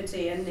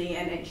productivity and the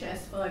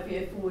NHS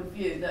 5-year forward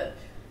view that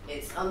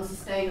it's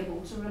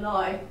unsustainable to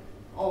rely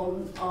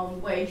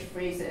on wage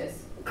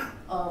freezes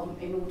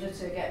in order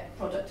to get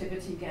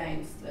productivity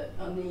gains that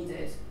are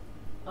needed,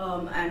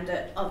 and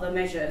that other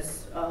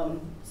measures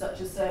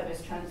such as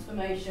service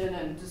transformation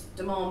and just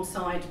demand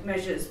side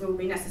measures will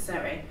be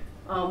necessary.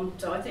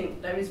 So I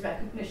think there is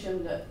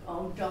recognition that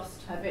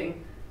just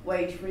having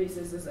wage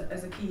freezes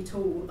as a key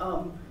tool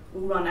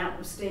will run out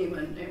of steam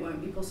and it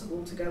won't be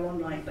possible to go on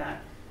like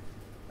that.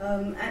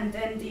 And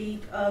then the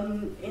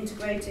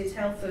integrated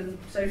health and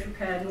social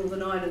care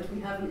Northern Ireland,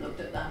 we haven't looked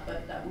at that,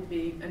 but that would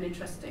be an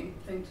interesting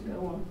thing to go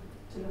on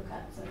to look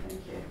at, so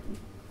thank you.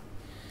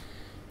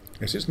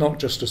 Yes, it's not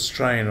just a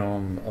strain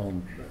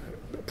on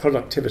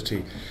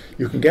productivity.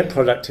 You can get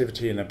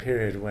productivity in a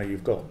period where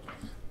you've got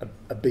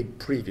a big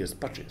previous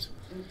budget.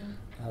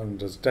 Mm-hmm.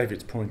 And as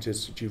David's point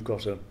is, that you've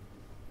got a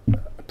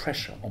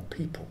pressure on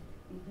people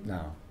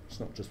now. It's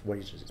not just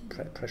wages, it's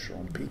pressure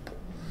on people.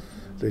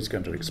 That is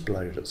going to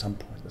explode at some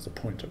point. There's a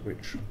point at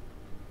which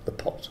the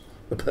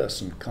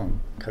person can't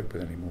cope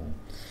with anymore.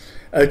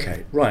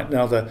 Okay, right,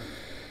 now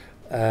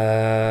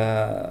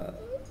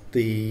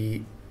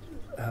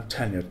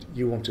Tanya,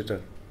 you wanted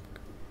to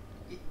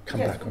come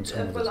back on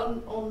some of this.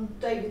 Well, on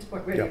David's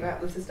point really about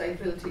the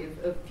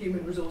sustainability of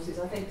human resources,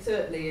 I think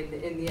certainly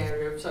in the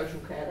area of social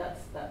care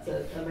that's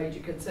a major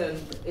concern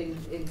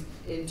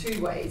in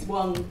two ways.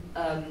 One,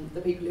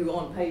 the people who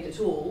aren't paid at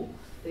all,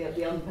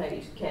 the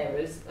unpaid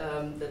carers,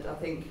 that I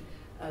think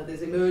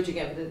there's emerging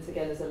evidence,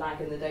 again, there's a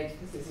lag in the data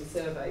because this is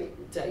survey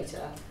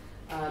data,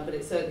 but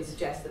it certainly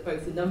suggests that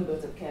both the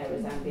numbers of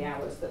carers and the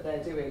hours that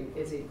they're doing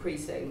is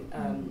increasing,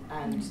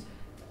 and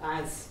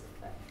as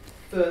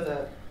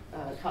further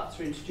cuts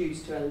are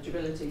introduced to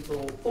eligibility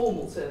for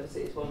formal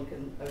services, one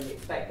can only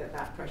expect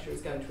that pressure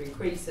is going to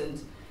increase. And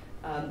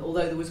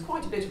although there was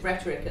quite a bit of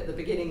rhetoric at the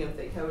beginning of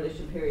the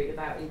coalition period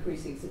about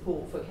increasing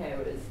support for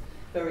carers,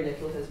 very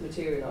little has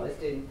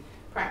materialised in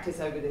practice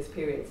over this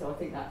period. So I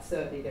think that's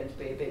certainly going to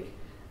be a big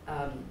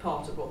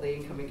part of what the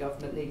incoming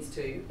government needs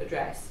to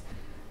address.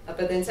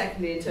 But then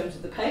secondly, in terms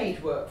of the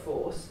paid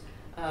workforce,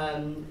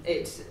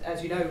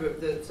 as you know,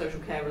 the social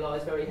care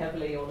relies very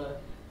heavily on a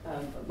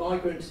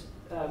migrant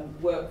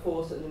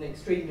workforce and an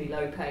extremely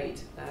low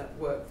paid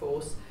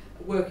workforce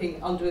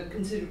working under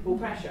considerable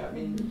pressure. I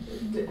mean,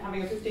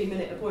 having a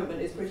 15-minute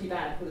appointment is pretty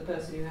bad for the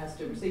person who has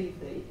to receive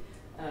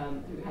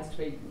who has to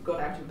be got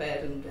out of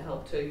bed and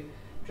help to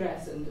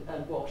dress and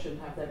wash and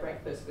have their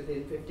breakfast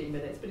within 15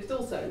 minutes. But it's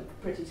also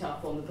pretty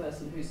tough on the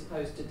person who's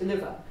supposed to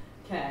deliver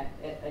care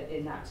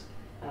in that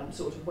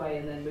sort of way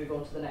and then move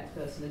on to the next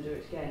person and do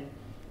it again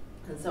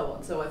and so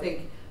on. So I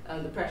think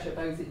the pressure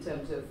both in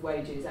terms of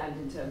wages and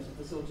in terms of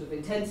the sort of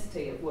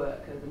intensity of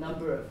work and the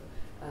number of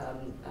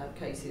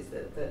cases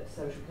that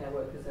social care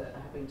workers are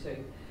having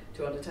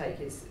to undertake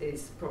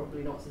is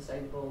probably not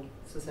sustainable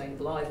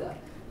either.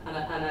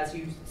 And as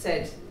you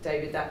said,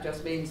 David, that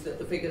just means that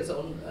the figures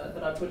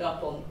that I put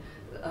up on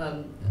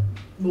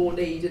more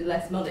need and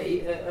less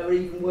money are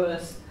even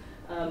worse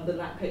than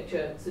that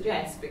picture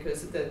suggests,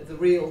 because the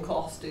real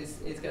cost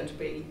is going to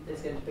be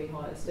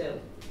higher still.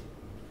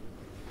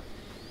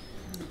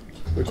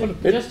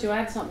 Just to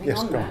add something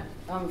on that,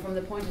 from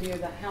the point of view of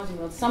the housing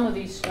world, some of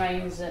these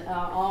strains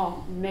are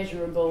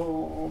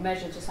measurable or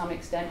measured to some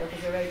extent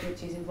because there are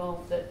agencies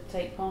involved that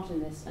take part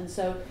in this. And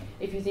so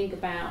if you think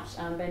about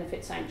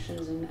benefit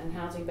sanctions and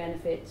housing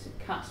benefit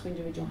cuts for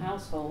individual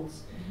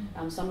households,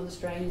 some of the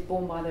strain is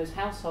borne by those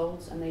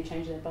households and they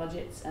change their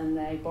budgets and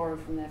they borrow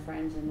from their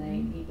friends and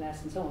they eat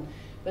less and so on.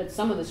 But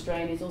some of the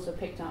strain is also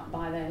picked up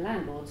by their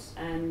landlords,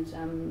 and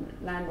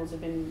landlords have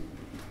been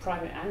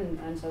private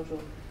and social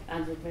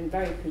and have been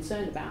very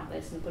concerned about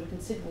this and put a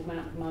considerable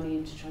amount of money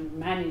into trying to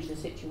manage the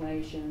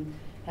situation,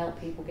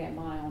 help people get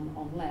by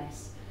on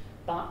less.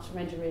 But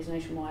rent arrears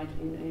nationwide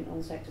in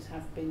all sectors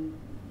have been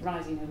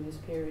rising over this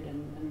period,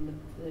 and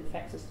the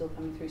effects are still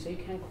coming through. So you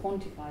can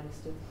quantify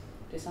this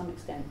to some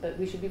extent, but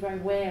we should be very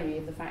wary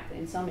of the fact that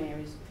in some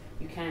areas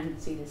you can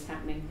see this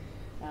happening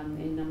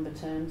in number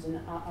terms, and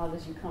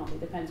others you can't.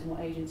 It depends on what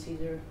agencies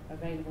are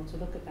available to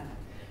look at that.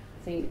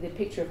 I think the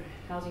picture of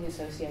housing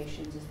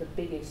associations as the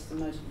biggest, the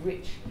most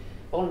rich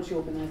voluntary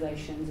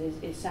organisations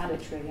is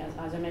salutary.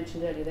 As I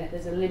mentioned earlier,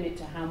 there's a limit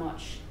to how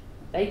much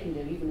they can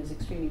do, even as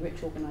extremely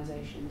rich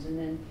organisations. And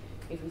then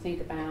if we think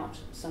about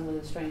some of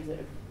the strains that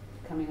are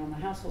coming on the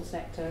household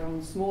sector,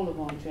 on smaller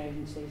voluntary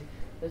agencies,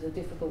 those are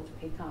difficult to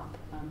pick up,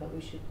 but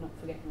we should not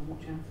forget them and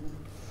watch out for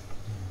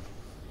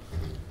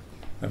them.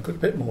 I've got a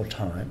bit more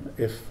time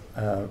if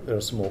there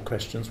are some more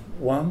questions.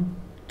 1,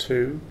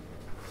 2,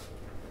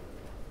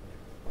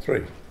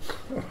 3.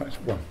 All right,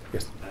 1.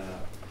 Yes.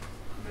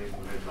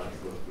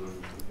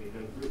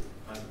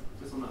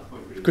 Just on that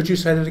point, really. Could you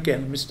say that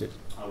again? I missed it.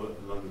 I work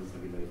for London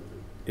City Labour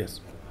Group. Yes.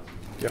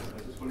 Yeah. I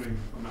was just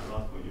wondering, on that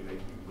last point you're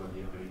making, whether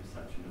you have any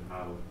perception of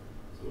how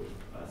sort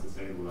of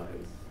sustainable that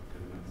is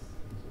over the next,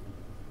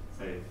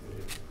 say,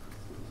 if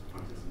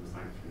practice and the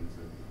sanctions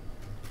and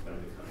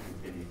benefit cuts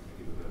continue,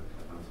 particularly with a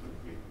cut down to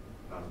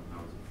 £23,000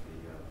 of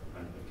the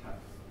benefit cap,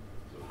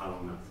 sort of how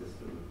long that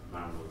system of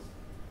landlords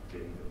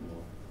being a bit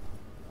more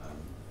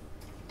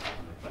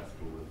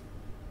flexible with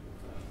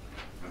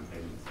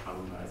campaigns, how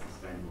long that is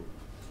sustainable,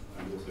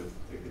 and also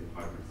particularly in the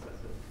private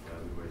sector,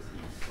 we've already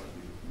seen quite a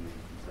few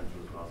communities from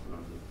central as well as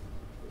London,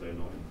 but they're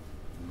not in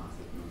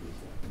massive numbers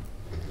yet.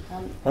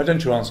 Why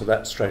don't you answer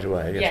that straight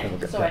away? Yes, Yeah, then we'll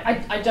get sorry,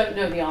 back. I don't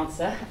know the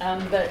answer,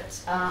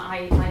 but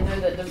I know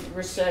that the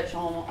research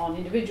on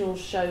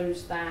individuals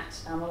shows that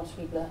a lot of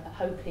people are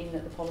hoping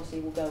that the policy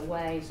will go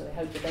away, so they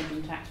hope the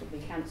bedroom tax will be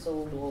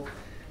cancelled, or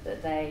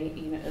that they,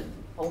 you know,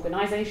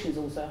 organisations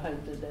also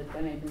hope that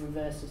there may be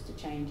reverses to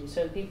changes.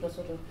 So people are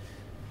sort of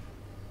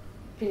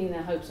pinning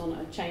their hopes on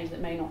a change that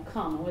may not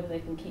come, or whether they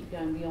can keep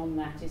going beyond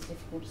that is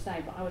difficult to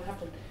say. But I would have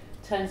to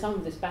turn some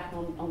of this back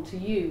onto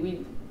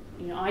you.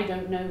 You know, I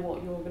don't know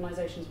what your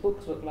organisation's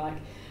books look like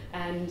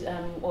and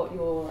what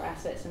your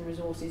assets and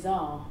resources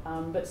are.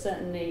 But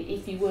certainly,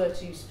 if you were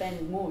to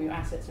spend more of your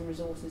assets and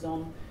resources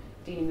on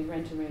dealing with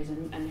rent arrears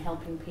and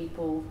helping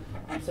people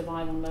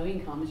survive on low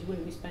incomes, you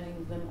wouldn't be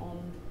spending them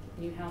on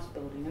new house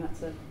building, and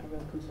that's a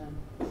real concern.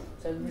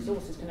 So the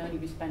resources can only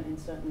be spent in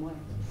certain ways.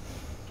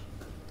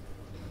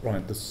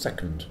 Right, the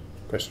second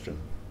question.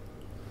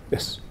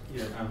 Yes.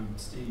 Yeah,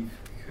 Steve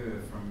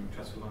Kerr from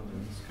Trust for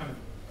London. It's kind of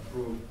a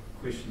broad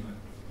question that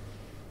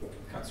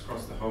cuts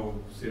across the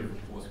whole set of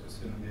reports, but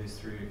certainly these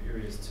three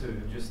areas too.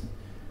 And just,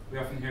 we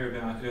often hear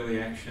about early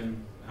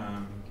action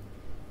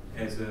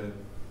as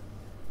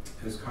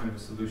kind of a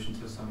solution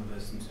to some of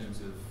this in terms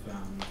of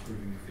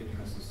improving the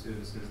effectiveness of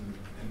services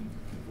and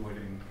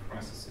avoiding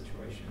crisis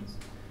situations.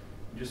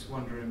 I'm just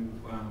wondering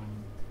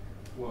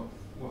what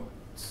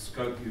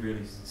scope you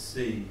really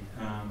see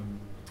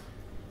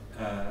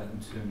in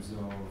terms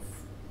of,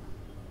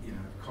 you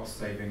know, cost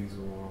savings,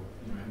 or,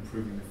 you know,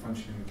 improving the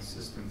functioning of the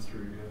system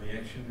through early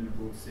action in a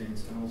broad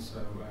sense, and also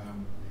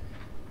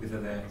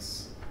whether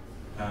that's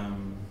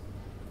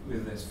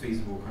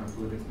feasible kind of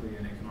politically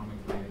and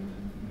economically in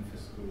the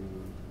fiscal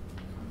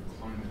kind of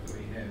climate that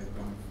we have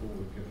going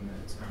forward, given that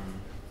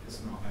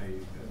it's not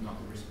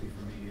a recipe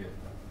for immediate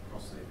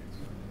cost savings.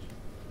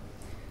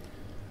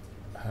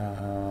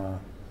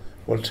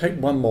 Well, take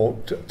one more.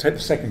 Take the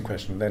second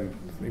question, then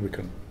we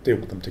can deal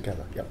with them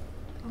together. Yep.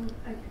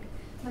 Okay.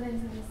 My name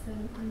is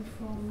Alison.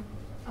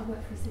 I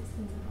work for a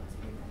citizens advice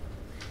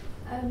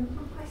program.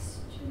 My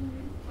question,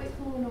 with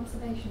more an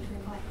observation to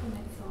invite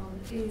comments on,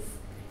 is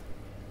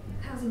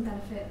housing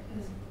benefit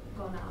has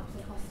gone up,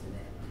 the cost of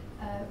it,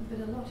 but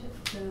a lot of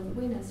the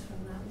winners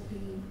from that will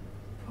be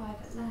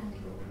private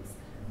landlords,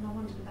 and I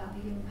wondered about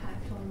the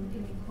impact on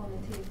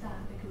inequality of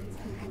that, because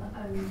it's people that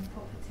own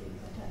property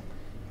that are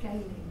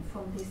gaining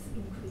from this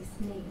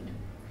increased need.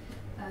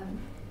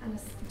 And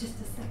just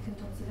a second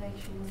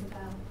observation was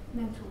about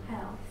mental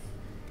health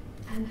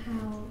and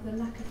how the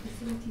lack of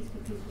facilities for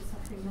people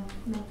suffering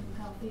mental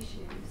health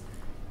issues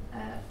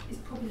is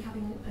probably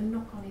having a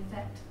knock-on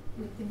effect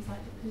with things like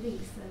the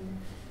police.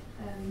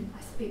 And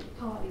I speak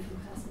partly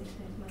from personal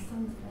experience. My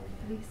son's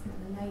a policeman,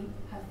 and they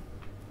have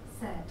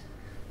said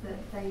that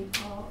they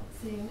are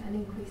seeing an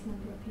increased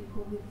number of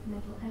people with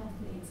mental health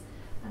needs.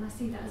 And I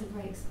see that as a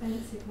very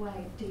expensive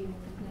way of dealing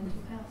with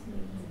mental health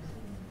needs.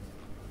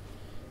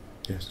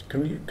 Yes.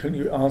 Can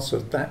you answer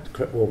that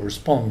or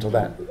respond to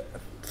that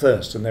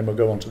first, and then we'll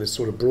go on to this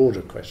sort of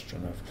broader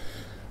question of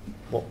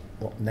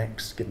what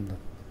next, given the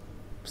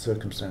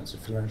circumstances,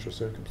 financial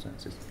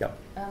circumstances. Yeah.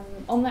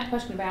 On that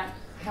question about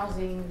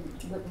housing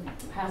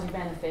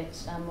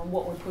benefits and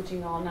what we're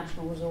putting our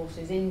national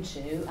resources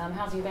into,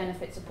 housing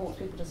benefit supports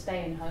people to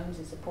stay in homes.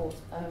 It supports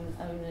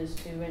owners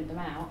to rent them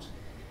out.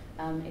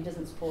 It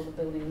doesn't support the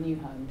building of new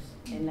homes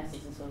unless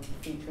it's a sort of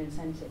future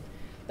incentive.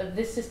 But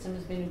this system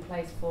has been in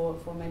place for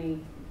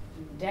many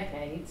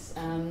decades.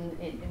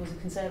 It was a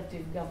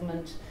Conservative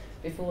government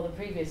before the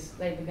previous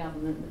Labour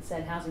government that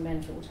said housing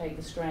benefit will take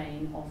the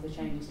strain of the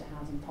changes to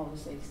housing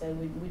policy. So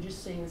we're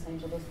just seeing the same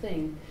sort of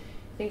thing.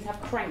 Things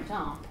have cranked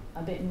up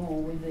a bit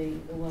more with the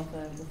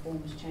welfare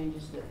reforms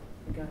changes that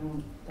are going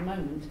on at the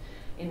moment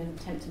in an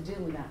attempt to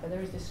deal with that. But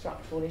there is this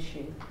structural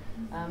issue.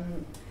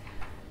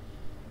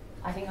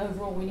 I think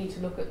overall we need to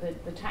look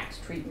at the tax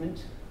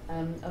treatment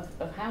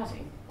of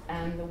housing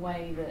and the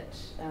way that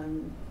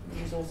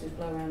resources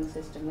flow around the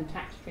system. The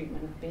tax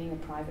treatment of being a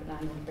private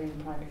landlord, being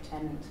a private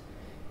tenant,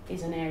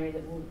 is an area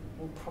that will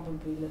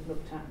probably be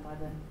looked at by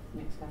the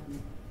next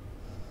government.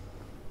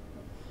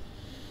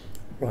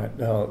 Right,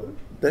 now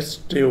let's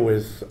deal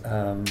with,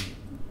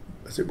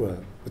 as it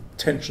were, the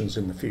tensions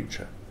in the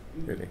future,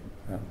 really.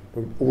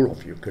 All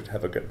of you could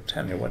have a go.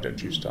 Tanya, why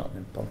don't you start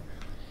then, Polly?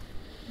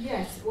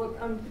 Yes, well,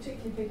 I'm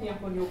particularly picking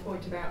up on your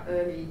point about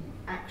early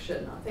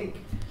action. I think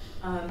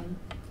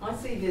I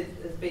see this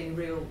as being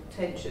real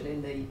tension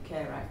in the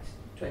Care Act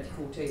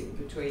 2014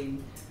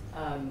 between,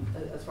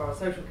 as far as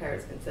social care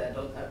is concerned,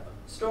 a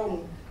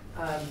strong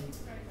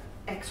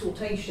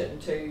exhortation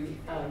to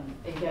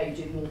engage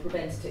in more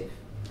preventative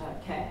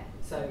care.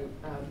 So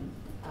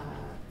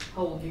a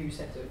whole new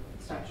set of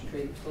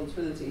statutory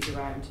responsibilities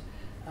around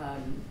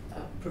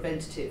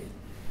preventative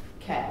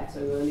care, so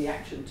early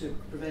action to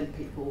prevent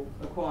people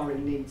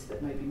acquiring needs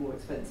that may be more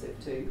expensive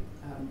to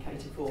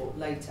cater for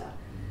later.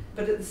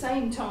 But at the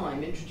same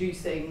time,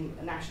 introducing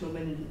a national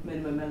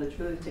minimum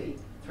eligibility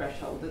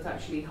threshold that's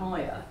actually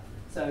higher.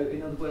 So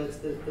in other words,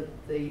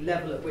 the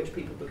level at which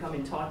people become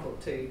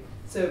entitled to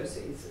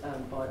services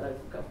by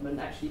local government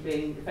actually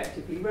being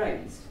effectively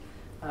raised.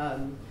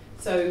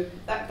 So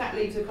that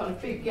leaves a kind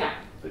of big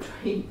gap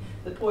between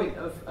the point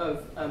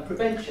of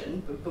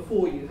prevention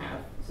before you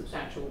have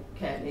substantial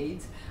care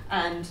needs,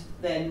 and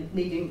then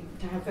needing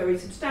to have very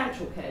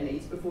substantial care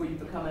needs before you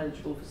become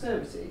eligible for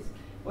services.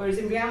 Whereas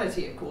in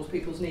reality, of course,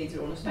 people's needs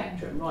are on a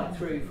spectrum, right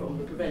through from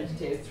the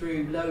preventative,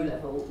 through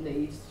low-level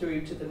needs,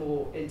 through to the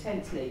more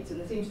intense needs. And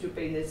there seems to have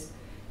been this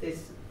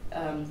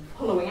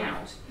hollowing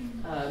out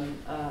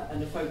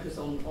and a focus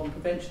on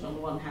prevention on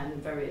the one hand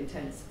and very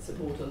intense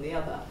support on the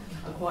other.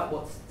 And quite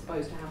what's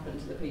supposed to happen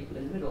to the people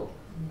in the middle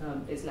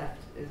is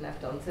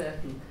left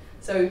uncertain.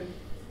 So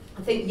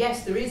I think,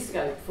 yes, there is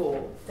scope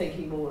for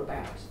thinking more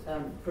about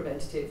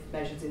preventative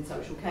measures in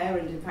social care,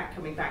 and in fact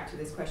coming back to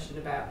this question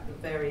about the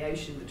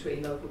variation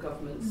between local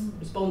governments'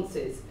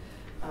 responses.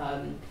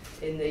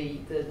 In the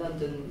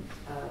London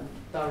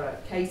Borough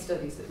case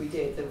studies that we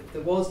did,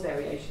 there was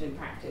variation in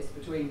practice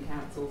between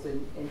councils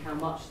in how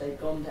much they've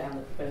gone down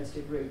the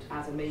preventative route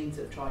as a means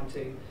of trying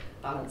to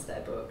balance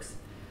their books.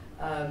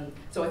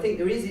 So I think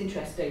there is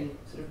interesting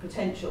sort of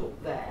potential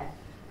there.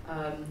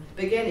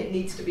 But again, it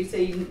needs to be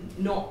seen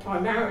not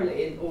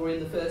primarily or in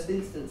the first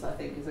instance, I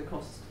think, as a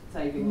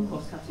cost-saving or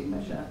cost-cutting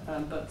measure,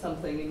 but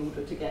something in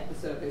order to get the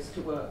service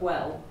to work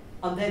well.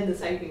 And then the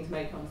savings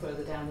may come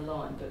further down the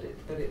line,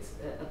 but it's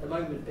at the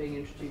moment being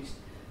introduced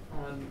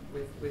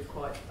with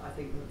quite, I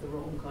think, the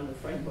wrong kind of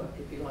framework,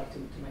 if you like, to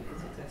make a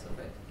success of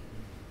it.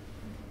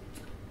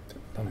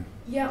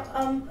 Yeah,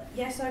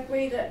 yes, I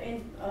agree that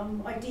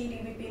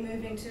ideally we'd be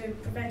moving to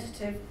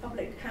preventative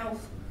public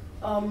health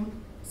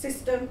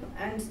system,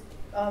 and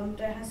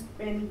there has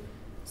been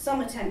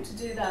some attempt to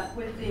do that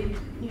with the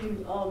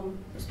new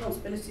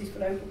responsibilities for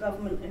local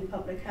government in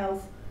public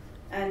health,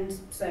 and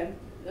so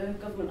the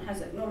government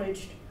has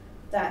acknowledged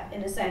that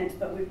in a sense,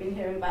 but we've been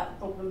hearing about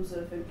problems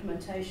of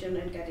implementation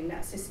and getting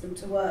that system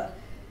to work.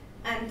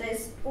 And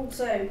there's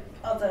also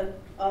other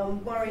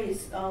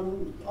worries. Are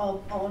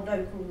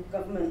local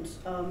government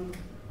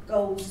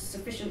goals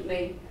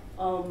sufficiently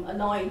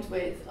aligned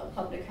with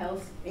Public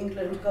Health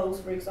England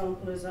goals, for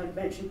example, as I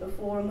mentioned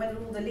before, and whether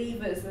all the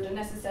levers that are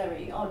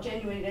necessary are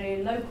genuinely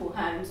in local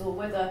hands, or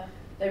whether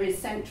there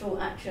is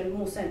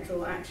more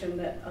central action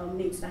that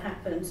needs to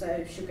happen,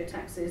 so sugar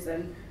taxes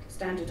and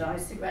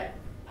standardised cigarette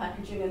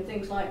packaging and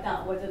things like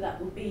that, whether that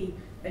would be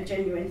a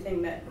genuine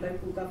thing that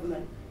local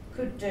government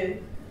could do.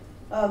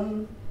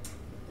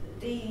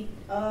 The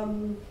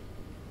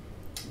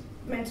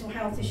mental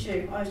health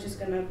issue, I was just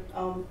going to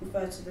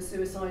refer to the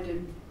suicide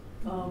in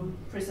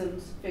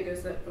prisons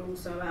figures that are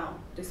also out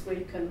this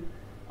week, and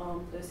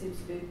there seems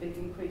to be a big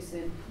increase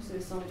in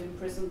suicide in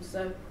prisons,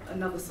 so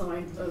another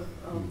sign of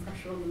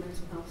pressure on the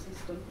mental health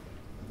system.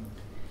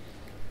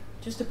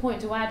 Just a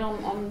point to add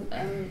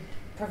on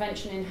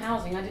prevention in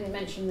housing. I didn't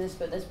mention this,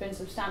 but there's been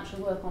substantial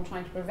work on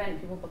trying to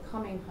prevent people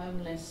becoming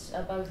homeless,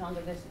 both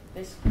under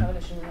this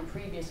coalition and the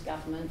previous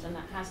government, and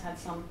that has had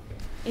some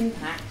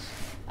impact,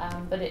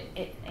 but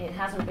it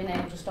hasn't been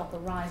able to stop a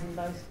rise in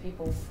both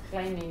people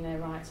claiming their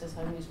rights as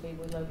homeless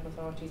people with local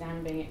authorities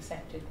and being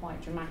accepted, quite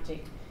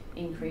dramatic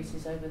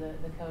increases over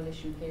the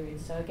coalition period.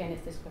 So again,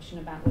 it's this question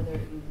about whether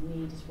the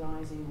need is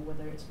rising or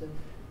whether it's the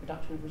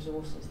reduction of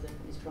resources that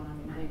is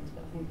driving things,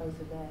 but I think both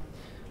are there.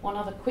 One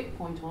other quick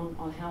point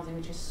on housing,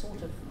 which is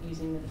sort of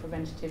using the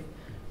preventative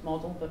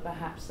model, but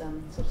perhaps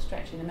sort of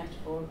stretching the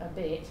metaphor a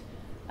bit.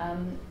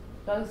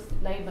 Both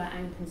Labour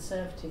and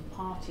Conservative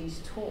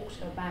parties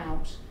talked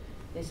about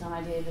this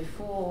idea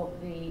before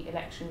the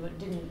election, but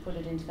didn't put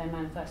it into their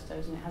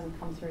manifestos, and it hasn't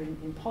come through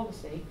in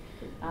policy.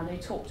 They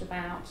talked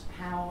about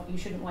how you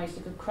shouldn't waste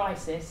a good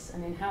crisis,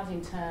 and in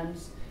housing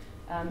terms,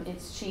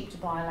 it's cheap to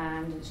buy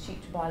land, it's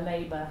cheap to buy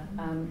labour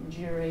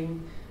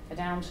during a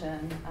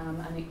downturn,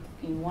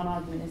 and one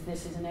argument is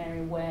this is an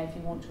area where if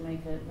you want to make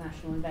a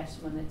national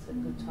investment, it's a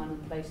good time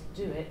and place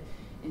to do it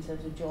in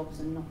terms of jobs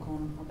and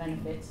knock-on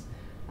benefits.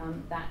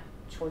 That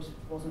choice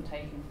wasn't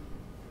taken.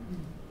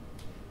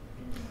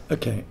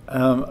 Okay,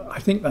 I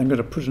think I'm going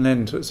to put an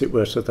end, as it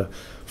were, to the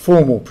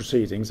formal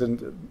proceedings,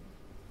 and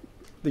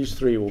these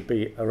three will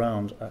be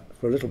around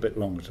for a little bit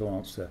longer to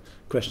answer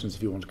questions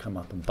if you want to come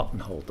up and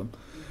buttonhole them.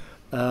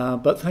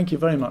 But thank you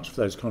very much for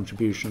those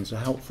contributions. They're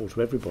helpful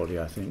to everybody,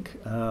 I think.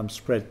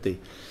 Spread the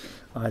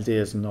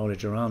ideas and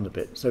knowledge around a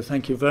bit. So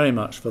thank you very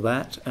much for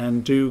that.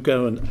 And do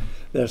go and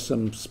there's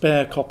some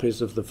spare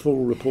copies of the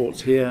full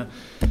reports here.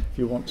 If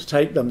you want to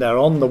take them, they're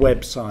on the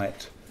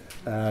website.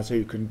 So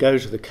you can go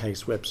to the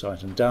case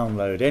website and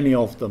download any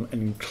of them,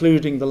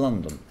 including the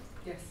London.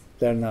 Yes.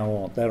 They're now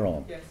on. They're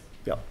on. Yes.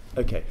 Yeah.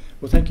 Okay.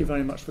 Well, thank you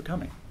very much for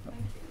coming.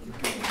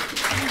 Thank you.